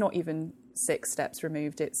 really. It's not even 6 steps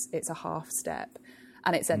removed, it's a half step,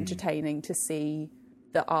 and it's entertaining to see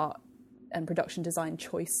the art and production design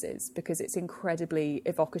choices, because it's incredibly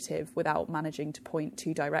evocative without managing to point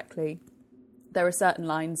too directly. There are certain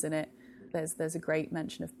lines in it. There's a great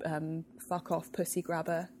mention of "fuck off, pussy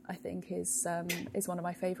grabber," I think is one of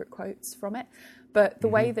my favourite quotes from it. But the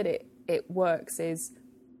way that it works is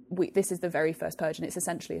this is the very first Purge, and it's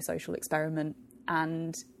essentially a social experiment,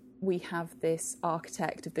 and we have this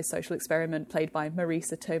architect of this social experiment played by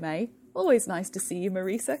Marisa Tomei. Always nice to see you,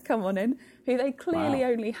 Marisa. Come on in. Who they clearly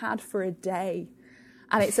only had for a day.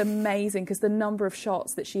 And it's amazing because the number of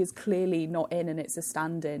shots that she is clearly not in and it's a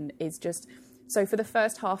stand-in is just... So for the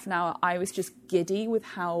first half an hour, I was just giddy with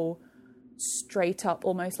how straight up,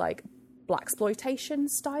 almost like blaxploitation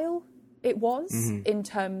style it was, in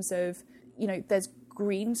terms of, you know, there's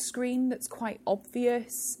green screen that's quite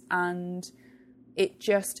obvious, and it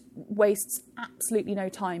just wastes absolutely no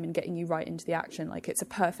time in getting you right into the action. Like, it's a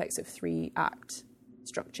perfect sort of 3-act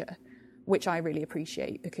structure, which I really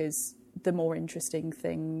appreciate, because the more interesting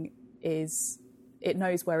thing is it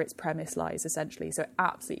knows where its premise lies, essentially. So it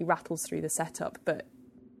absolutely rattles through the setup, but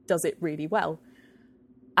does it really well.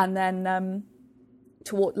 And then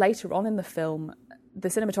later on in the film, the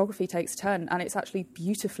cinematography takes a turn, and it's actually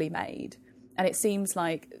beautifully made. And it seems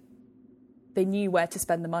like they knew where to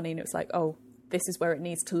spend the money, and it was like, oh, this is where it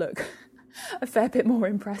needs to look a fair bit more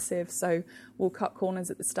impressive. So we'll cut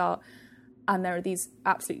corners at the start. And there are these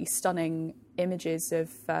absolutely stunning images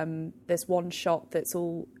of, there's one shot that's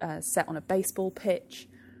all set on a baseball pitch.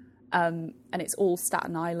 And it's all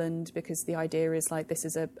Staten Island, because the idea is like this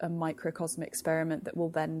is a microcosm experiment that will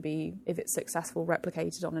then be, if it's successful,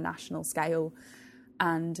 replicated on a national scale.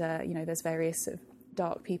 And, you know, there's various sort of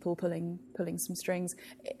dark people pulling some strings.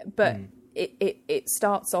 But it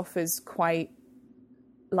starts off as quite,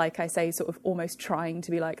 like I say, sort of almost trying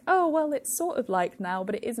to be like, oh, well, it's sort of like now,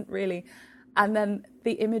 but it isn't really. And then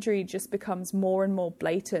the imagery just becomes more and more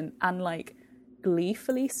blatant, and like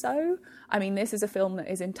gleefully so. I mean, this is a film that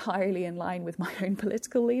is entirely in line with my own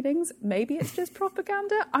political leanings. Maybe it's just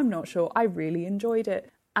propaganda. I'm not sure. I really enjoyed it.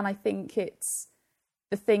 And I think it's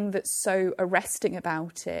the thing that's so arresting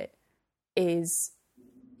about it is,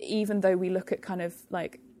 even though we look at kind of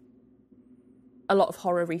like a lot of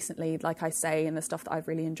horror recently, like I say, and the stuff that I've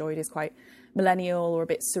really enjoyed is quite millennial or a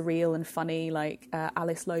bit surreal and funny, like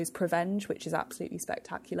Alice Lowe's Prevenge, which is absolutely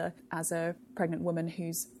spectacular, as a pregnant woman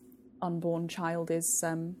whose unborn child is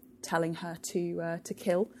telling her to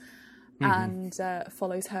kill, and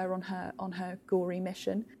follows her on her gory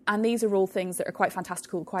mission. And these are all things that are quite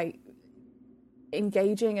fantastical, quite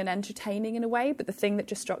engaging and entertaining in a way. But the thing that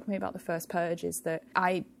just struck me about the first Purge is that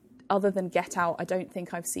other than Get Out, I don't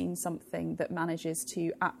think I've seen something that manages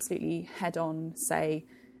to absolutely head on say,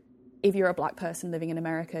 if you're a black person living in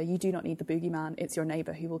America, you do not need the boogeyman. It's your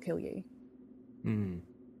neighbour who will kill you.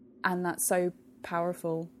 And that's so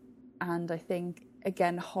powerful. And I think,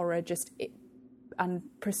 again, horror and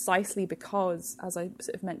precisely because, as I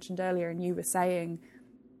sort of mentioned earlier and you were saying,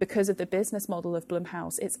 because of the business model of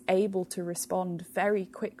Blumhouse, it's able to respond very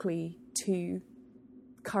quickly to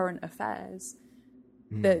current affairs.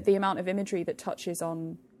 The amount of imagery that touches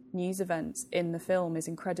on news events in the film is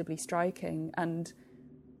incredibly striking, and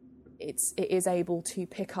it is able to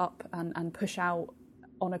pick up and push out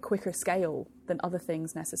on a quicker scale than other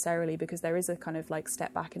things necessarily, because there is a kind of like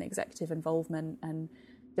step back in executive involvement and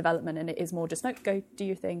development, and it is more just, no, go do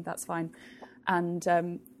your thing, that's fine. And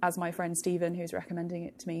as my friend Stephen, who's recommending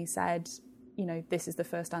it to me, said, you know, this is the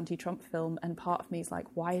first anti-Trump film, and part of me is like,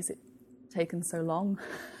 why is it taken so long?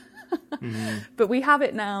 But we have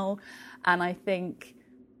it now, and I think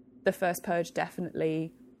the first Purge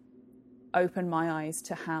definitely opened my eyes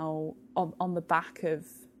to how, on the back of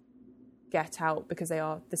Get Out, because they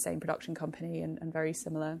are the same production company and very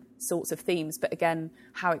similar sorts of themes, but again,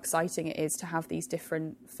 how exciting it is to have these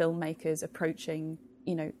different filmmakers approaching,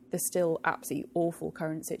 you know, the still absolutely awful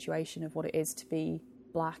current situation of what it is to be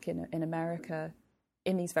black in America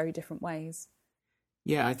in these very different ways.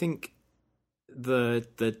 Yeah, I think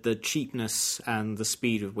the cheapness and the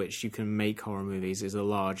speed of which you can make horror movies is a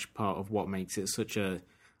large part of what makes it such a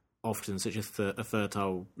often such a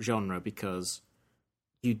fertile genre because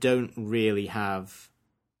you don't really have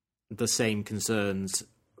the same concerns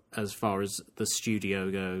as far as the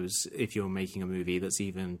studio goes if you're making a movie that's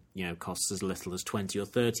even, costs as little as 20 or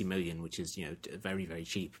 30 million, which is, very, very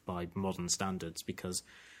cheap by modern standards, because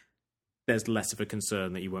there's less of a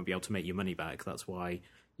concern that you won't be able to make your money back. That's why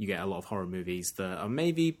you get a lot of horror movies that are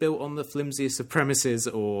maybe built on the flimsiest of premises,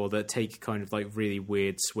 or that take kind of like really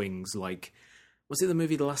weird swings. Like, was it the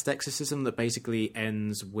movie The Last Exorcism that basically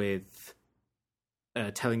ends with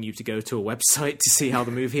telling you to go to a website to see how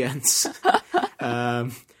the movie ends?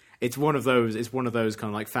 It's one of those kind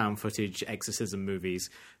of like found footage exorcism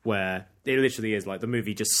movies where it literally is like the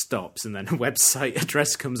movie just stops and then a website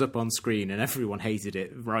address comes up on screen and everyone hated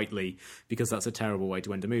it rightly because that's a terrible way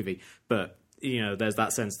to end a movie. But, there's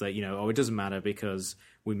that sense that, it doesn't matter because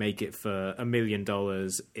we make it for $1 million.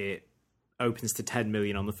 It opens to 10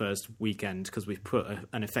 million on the first weekend because we've put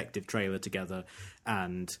an effective trailer together,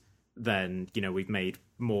 and then, we've made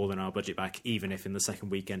more than our budget back, even if in the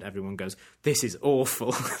second weekend everyone goes, this is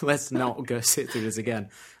awful, let's not go sit through this again.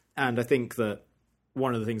 And I think that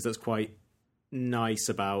one of the things that's quite nice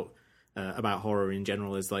about horror in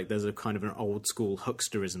general is like there's a kind of an old school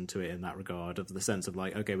hucksterism to it in that regard, of the sense of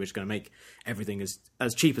like, okay, we're just going to make everything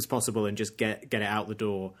as cheap as possible and just get it out the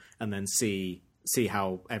door and then see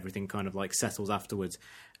how everything kind of like settles afterwards.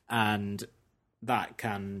 And that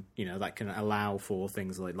can allow for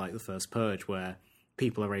things like the first Purge, where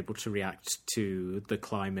people are able to react to the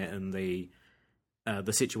climate and the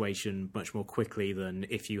situation much more quickly than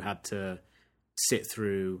if you had to sit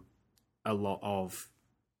through a lot of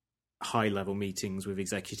high-level meetings with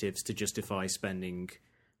executives to justify spending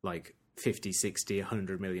like 50, 60,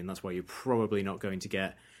 100 million. That's why you're probably not going to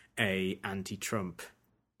get a anti-Trump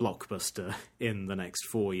blockbuster in the next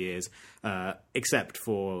 4 years, except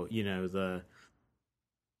for,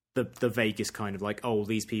 the vaguest kind of like, oh,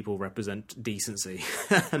 these people represent decency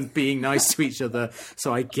and being nice to each other,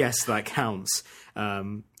 so I guess that counts.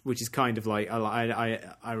 Which is kind of like,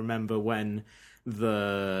 I remember when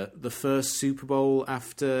the first Super Bowl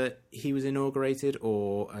after he was inaugurated,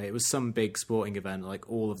 or it was some big sporting event, like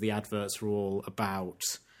all of the adverts were all about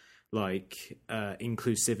like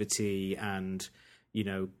inclusivity and,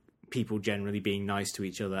 people generally being nice to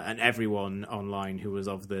each other, and everyone online who was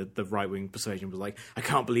of the right-wing persuasion was like, I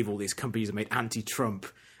can't believe all these companies have made anti-Trump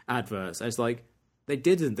adverts. I was like, they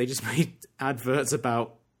didn't. They just made adverts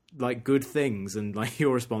about like good things, and like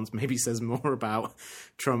your response maybe says more about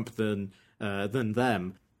Trump than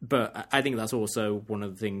them. But I think that's also one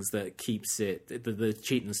of the things that keeps it, the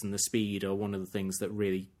cheapness and the speed are one of the things that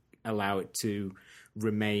really allow it to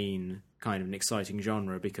remain kind of an exciting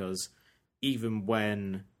genre, because even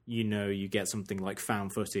when you get something like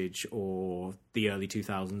found footage or the early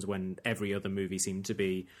 2000s, when every other movie seemed to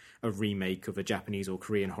be a remake of a Japanese or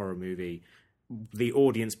Korean horror movie, the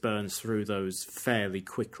audience burns through those fairly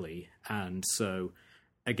quickly. And so,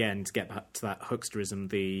 again, to get back to that hucksterism,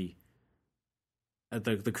 the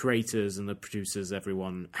creators and the producers,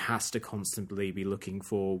 everyone has to constantly be looking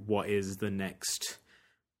for what is the next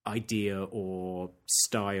idea or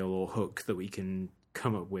style or hook that we can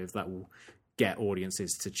come up with that will get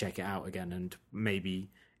audiences to check it out again. And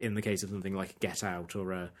maybe in the case of something like Get Out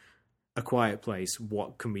or a Quiet Place,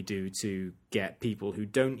 what can we do to get people who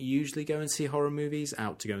don't usually go and see horror movies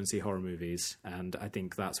out to go and see horror movies? And I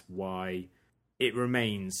think that's why it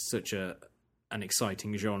remains such an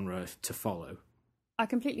exciting genre to follow. I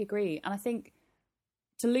completely agree. And I think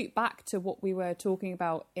to loop back to what we were talking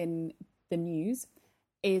about in the news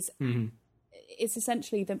is it's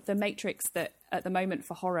essentially the matrix that at the moment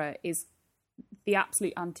for horror is the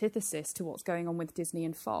absolute antithesis to what's going on with Disney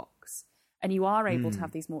and Fox. And you are able to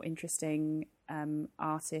have these more interesting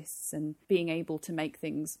artists and being able to make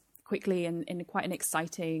things quickly and in quite an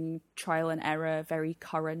exciting trial and error, very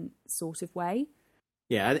current sort of way.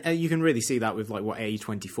 Yeah, you can really see that with like what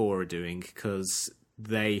A24 are doing, because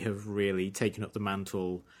they have really taken up the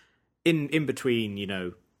mantle in between,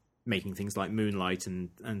 making things like Moonlight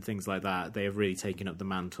and things like that. They have really taken up the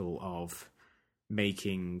mantle of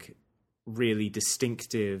making really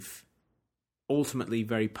distinctive, ultimately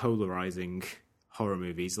very polarizing horror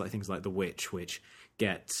movies, like things like The Witch, which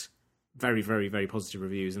get very, very, very positive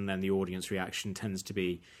reviews, and then the audience reaction tends to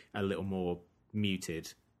be a little more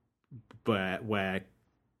muted, where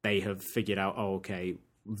they have figured out, oh, okay,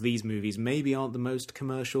 these movies maybe aren't the most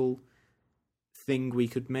commercial thing we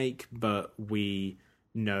could make, but we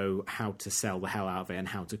know how to sell the hell out of it and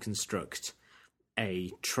how to construct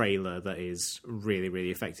a trailer that is really,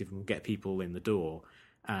 really effective and will get people in the door.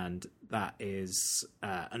 And that is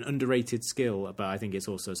an underrated skill, but I think it's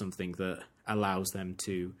also something that allows them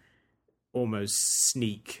to almost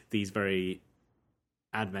sneak these very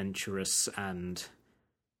adventurous and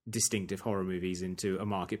distinctive horror movies into a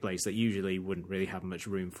marketplace that usually wouldn't really have much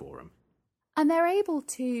room for them. And they're able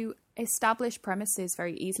to establish premises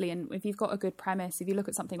very easily. And if you've got a good premise, if you look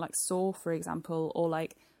at something like Saw, for example, or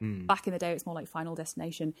like back in the day, it's more like Final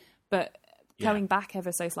Destination. But going back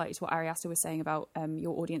ever so slightly to what Ariasta was saying about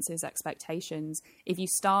your audience's expectations, if you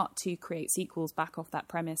start to create sequels back off that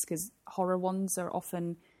premise, because horror ones are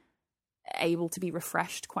often able to be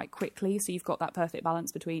refreshed quite quickly. So you've got that perfect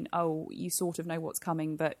balance between, oh, you sort of know what's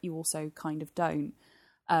coming, but you also kind of don't.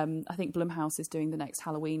 I think Blumhouse is doing the next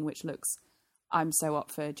Halloween, which looks... I'm so up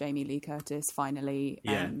for Jamie Lee Curtis finally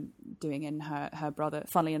doing in her brother.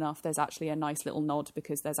 Funnily enough, there's actually a nice little nod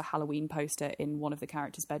because there's a Halloween poster in one of the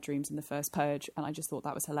characters' bedrooms in the first Purge, and I just thought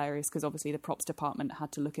that was hilarious because obviously the props department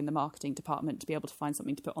had to look in the marketing department to be able to find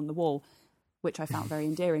something to put on the wall, which I found very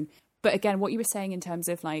endearing. But again, what you were saying in terms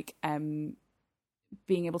of like being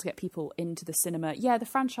able to get people into the cinema, the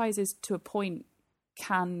franchises to a point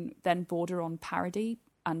can then border on parody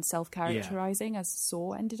and self-characterizing as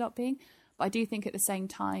Saw ended up being. I do think at the same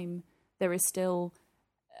time, there is still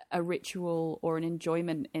a ritual or an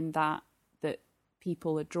enjoyment in that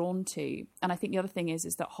people are drawn to. And I think the other thing is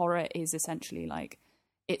that horror is essentially like,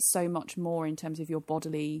 it's so much more in terms of your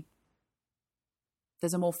bodily...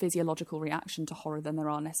 There's a more physiological reaction to horror than there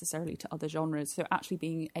are necessarily to other genres. So actually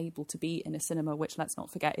being able to be in a cinema, which let's not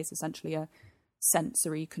forget is essentially a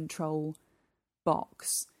sensory control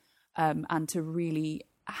box, and to really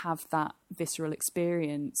have that visceral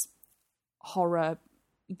experience... Horror,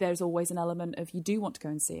 there's always an element of you do want to go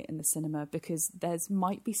and see it in the cinema because there's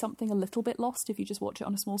might be something a little bit lost if you just watch it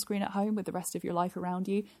on a small screen at home with the rest of your life around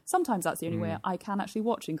you. Sometimes that's the only way I can actually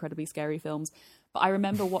watch incredibly scary films. But I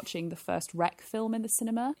remember watching the first Wreck film in the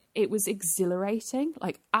cinema. It was exhilarating,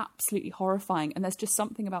 like absolutely horrifying. And there's just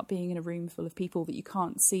something about being in a room full of people that you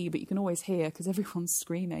can't see, but you can always hear because everyone's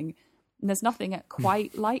screaming. And there's nothing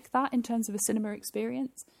quite like that in terms of a cinema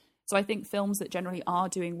experience. So I think films that generally are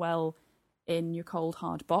doing well in your cold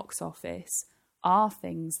hard box office are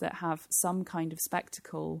things that have some kind of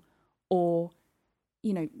spectacle, or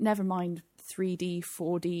never mind 3D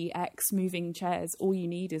 4DX moving chairs, all you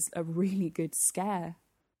need is a really good scare.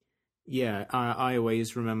 I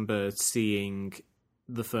always remember seeing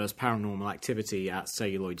the first Paranormal Activity at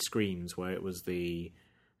Celluloid Screens, where it was the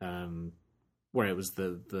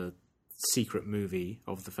secret movie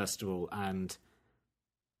of the festival, and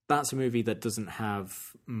that's a movie that doesn't have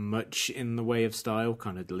much in the way of style,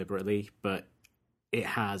 kind of deliberately, but it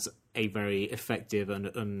has a very effective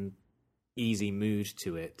and easy mood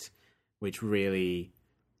to it, which really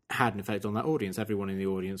had an effect on that audience. Everyone in the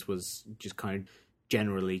audience was just kind of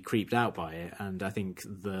generally creeped out by it, and I think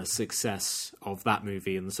the success of that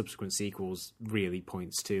movie and the subsequent sequels really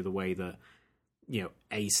points to the way that,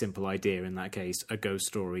 a simple idea, in that case, a ghost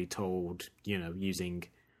story told, using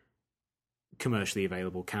commercially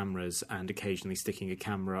available cameras and occasionally sticking a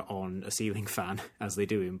camera on a ceiling fan, as they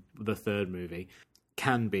do in the third movie,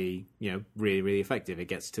 can be, really, really effective. It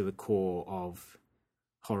gets to the core of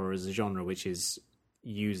horror as a genre, which is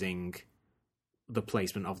using the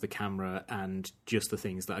placement of the camera and just the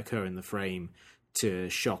things that occur in the frame to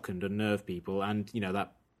shock and unnerve people. And,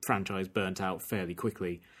 that franchise burnt out fairly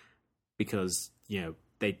quickly because,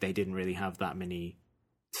 they didn't really have that many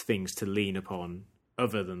things to lean upon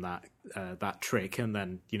other than that trick. And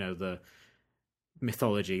then, the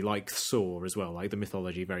mythology, like Saw as well, like the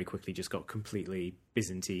mythology very quickly just got completely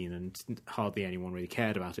Byzantine and hardly anyone really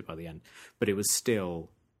cared about it by the end. But it was still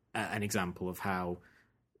an example of how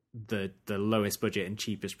the lowest budget and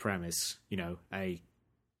cheapest premise, a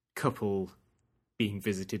couple being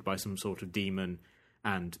visited by some sort of demon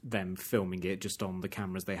and them filming it just on the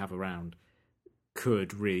cameras they have around,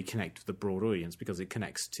 could really connect with the broad audience because it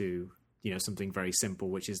connects to something very simple,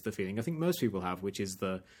 which is the feeling I think most people have, which is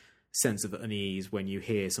the sense of unease when you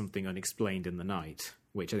hear something unexplained in the night,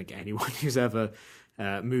 which I think anyone who's ever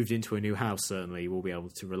moved into a new house certainly will be able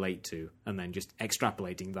to relate to. And then just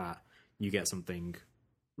extrapolating that, you get something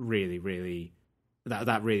really, really,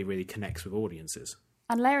 that really, really connects with audiences.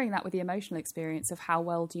 And layering that with the emotional experience of how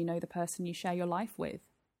well do you know the person you share your life with?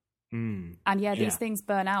 And these things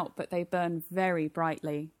burn out, but they burn very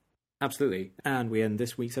brightly. Absolutely. And we end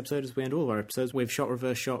this week's episode, as we end all of our episodes, with Shot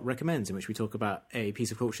Reverse Shot Recommends, in which we talk about a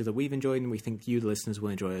piece of culture that we've enjoyed and we think you, the listeners, will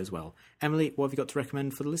enjoy as well. Emily, what have you got to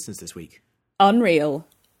recommend for the listeners this week? Unreal.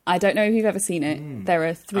 I don't know if you've ever seen it. There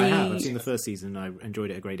are 3... I have. I've seen the first season and I enjoyed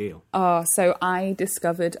it a great deal. So I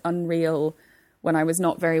discovered Unreal when I was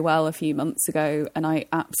not very well a few months ago, and I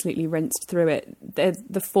absolutely rinsed through it.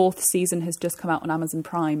 The 4th season has just come out on Amazon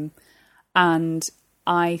Prime, and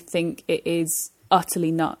I think it is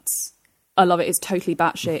utterly nuts. I love it. It's totally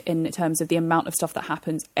batshit in terms of the amount of stuff that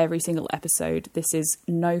happens every single episode. This is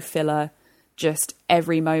no filler. Just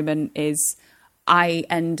every moment is... I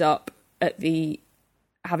end up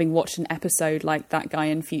having watched an episode like that guy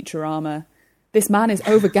in Futurama. This man is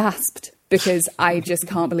overgasped because I just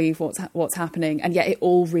can't believe what's happening. And yet it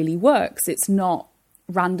all really works. It's not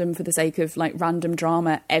random for the sake of like random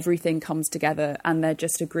drama. Everything comes together and they're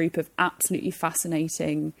just a group of absolutely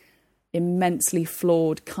fascinating, immensely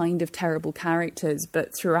flawed, kind of terrible characters.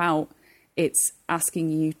 But throughout, it's asking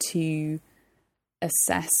you to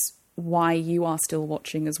assess why you are still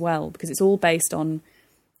watching as well, because it's all based on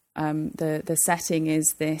the setting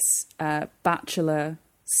is this Bachelor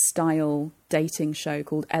style dating show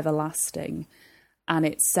called Everlasting, and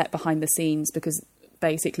it's set behind the scenes because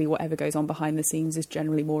basically whatever goes on behind the scenes is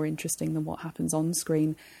generally more interesting than what happens on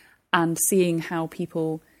screen. And seeing how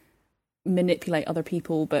people manipulate other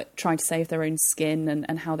people but try to save their own skin,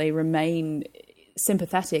 and how they remain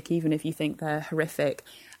sympathetic even if you think they're horrific.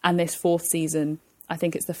 And this 4th season, I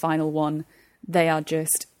think it's the final one, they are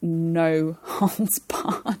just no holds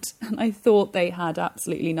barred. And I thought they had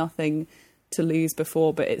absolutely nothing to lose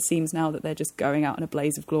before, but it seems now that they're just going out in a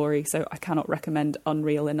blaze of glory. So I cannot recommend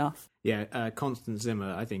Unreal enough. Yeah, Constance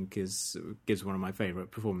Zimmer, I think, gives one of my favourite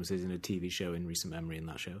performances in a TV show in recent memory in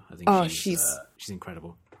that show. I think she's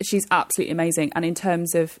incredible. She's absolutely amazing. And in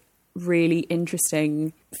terms of really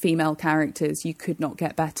interesting female characters, you could not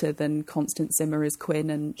get better than Constance Zimmer as Quinn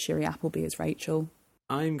and Shiri Appleby as Rachel.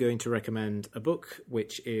 I'm going to recommend a book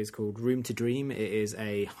which is called Room to Dream. It is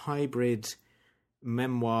a hybrid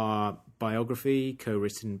memoir biography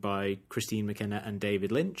co-written by Christine McKenna and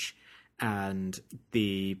David Lynch. And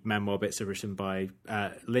the memoir bits are written by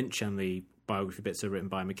Lynch and the biography bits are written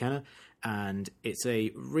by McKenna. And it's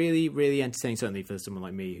a really, really entertaining, certainly for someone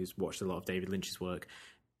like me who's watched a lot of David Lynch's work.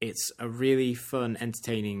 It's a really fun,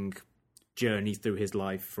 entertaining journey through his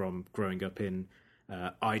life from growing up in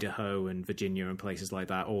Idaho and Virginia and places like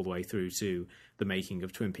that, all the way through to the making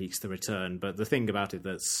of Twin Peaks: The Return. But the thing about it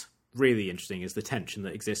that's really interesting is the tension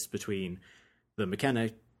that exists between the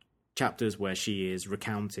McKenna chapters, where she is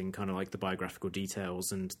recounting kind of like the biographical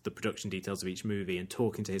details and the production details of each movie and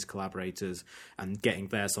talking to his collaborators and getting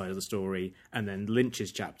their side of the story, and then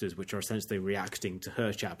Lynch's chapters, which are essentially reacting to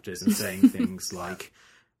her chapters and saying things like,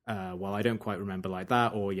 well, I don't quite remember like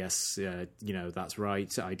that, or yes, that's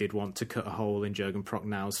right, I did want to cut a hole in Jürgen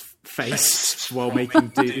Prochnow face while making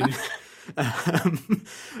Dune,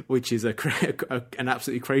 which is an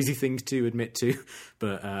absolutely crazy thing to admit to,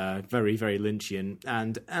 but very, very Lynchian.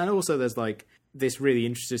 And also there's like this really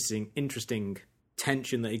interesting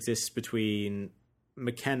tension that exists between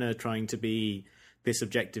McKenna trying to be this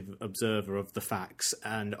objective observer of the facts,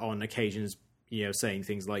 and on occasions, saying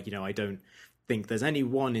things like, I don't think there's any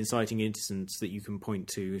one inciting instance that you can point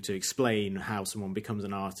to explain how someone becomes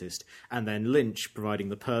an artist, and then Lynch providing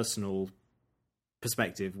the personal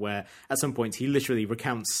perspective where at some points he literally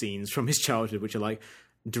recounts scenes from his childhood which are like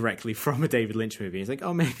directly from a David Lynch movie. He's like,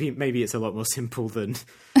 oh, maybe it's a lot more simple than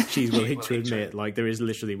she's willing to admit. Like, there is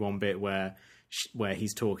literally one bit where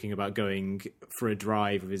he's talking about going for a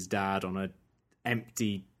drive with his dad on a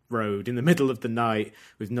empty road in the middle of the night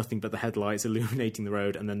with nothing but the headlights illuminating the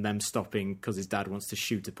road, and then them stopping because his dad wants to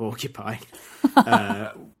shoot a porcupine.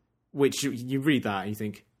 Which you read that and you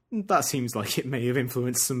think, that seems like it may have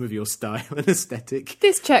influenced some of your style and aesthetic.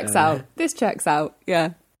 This checks out. Yeah.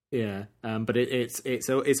 Yeah, but it's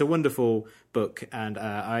a wonderful book, and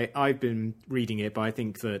I've been reading it, but I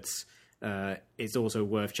think that it's also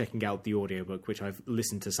worth checking out the audiobook, which I've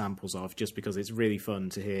listened to samples of, just because it's really fun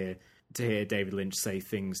to hear David Lynch say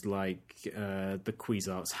things like the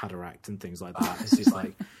Cuisart's Haderach and things like that. It's just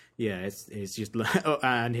like, yeah, it's just,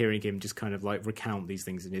 and hearing him just kind of like recount these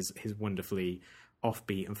things in his wonderfully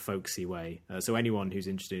offbeat and folksy way. So anyone who's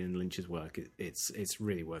interested in Lynch's work, it's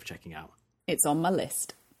really worth checking out. It's on my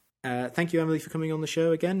list. Thank you, Emily, for coming on the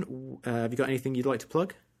show again. Have you got anything you'd like to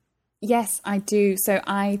plug? Yes, I do. So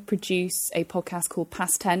I produce a podcast called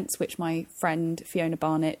Past Tense, which my friend Fiona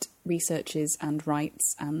Barnett researches and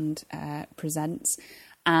writes and presents.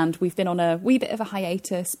 And we've been on a wee bit of a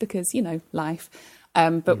hiatus because, life.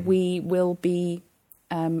 But we will be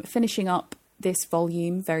finishing up this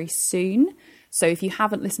volume very soon. So if you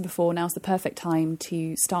haven't listened before, now's the perfect time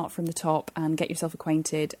to start from the top and get yourself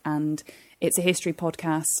acquainted. And it's a history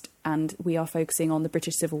podcast, and we are focusing on the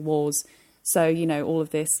British Civil Wars. So, all of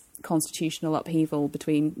this constitutional upheaval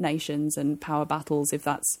between nations and power battles, if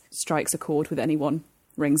that strikes a chord with anyone,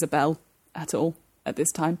 rings a bell at all at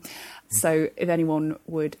this time. So if anyone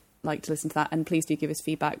would like to listen to that, and please do give us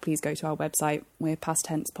feedback, please go to our website. We're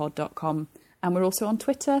pasttensepod.com, And we're also on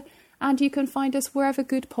Twitter, and you can find us wherever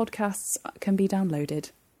good podcasts can be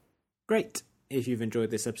downloaded. Great. If you've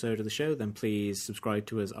enjoyed this episode of the show, then please subscribe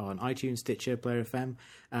to us on iTunes, Stitcher, Player FM,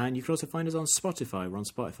 and you can also find us on Spotify. We're on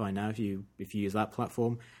Spotify now if you use that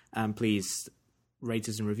platform. And please rate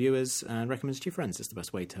us and review us and recommend us to your friends. It's the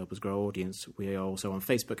best way to help us grow our audience. We are also on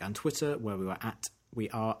Facebook and Twitter, where we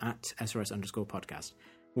are at SRS_podcast.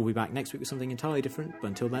 We'll be back next week with something entirely different, but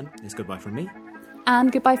until then, it's goodbye from me.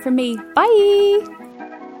 And goodbye from me. Bye!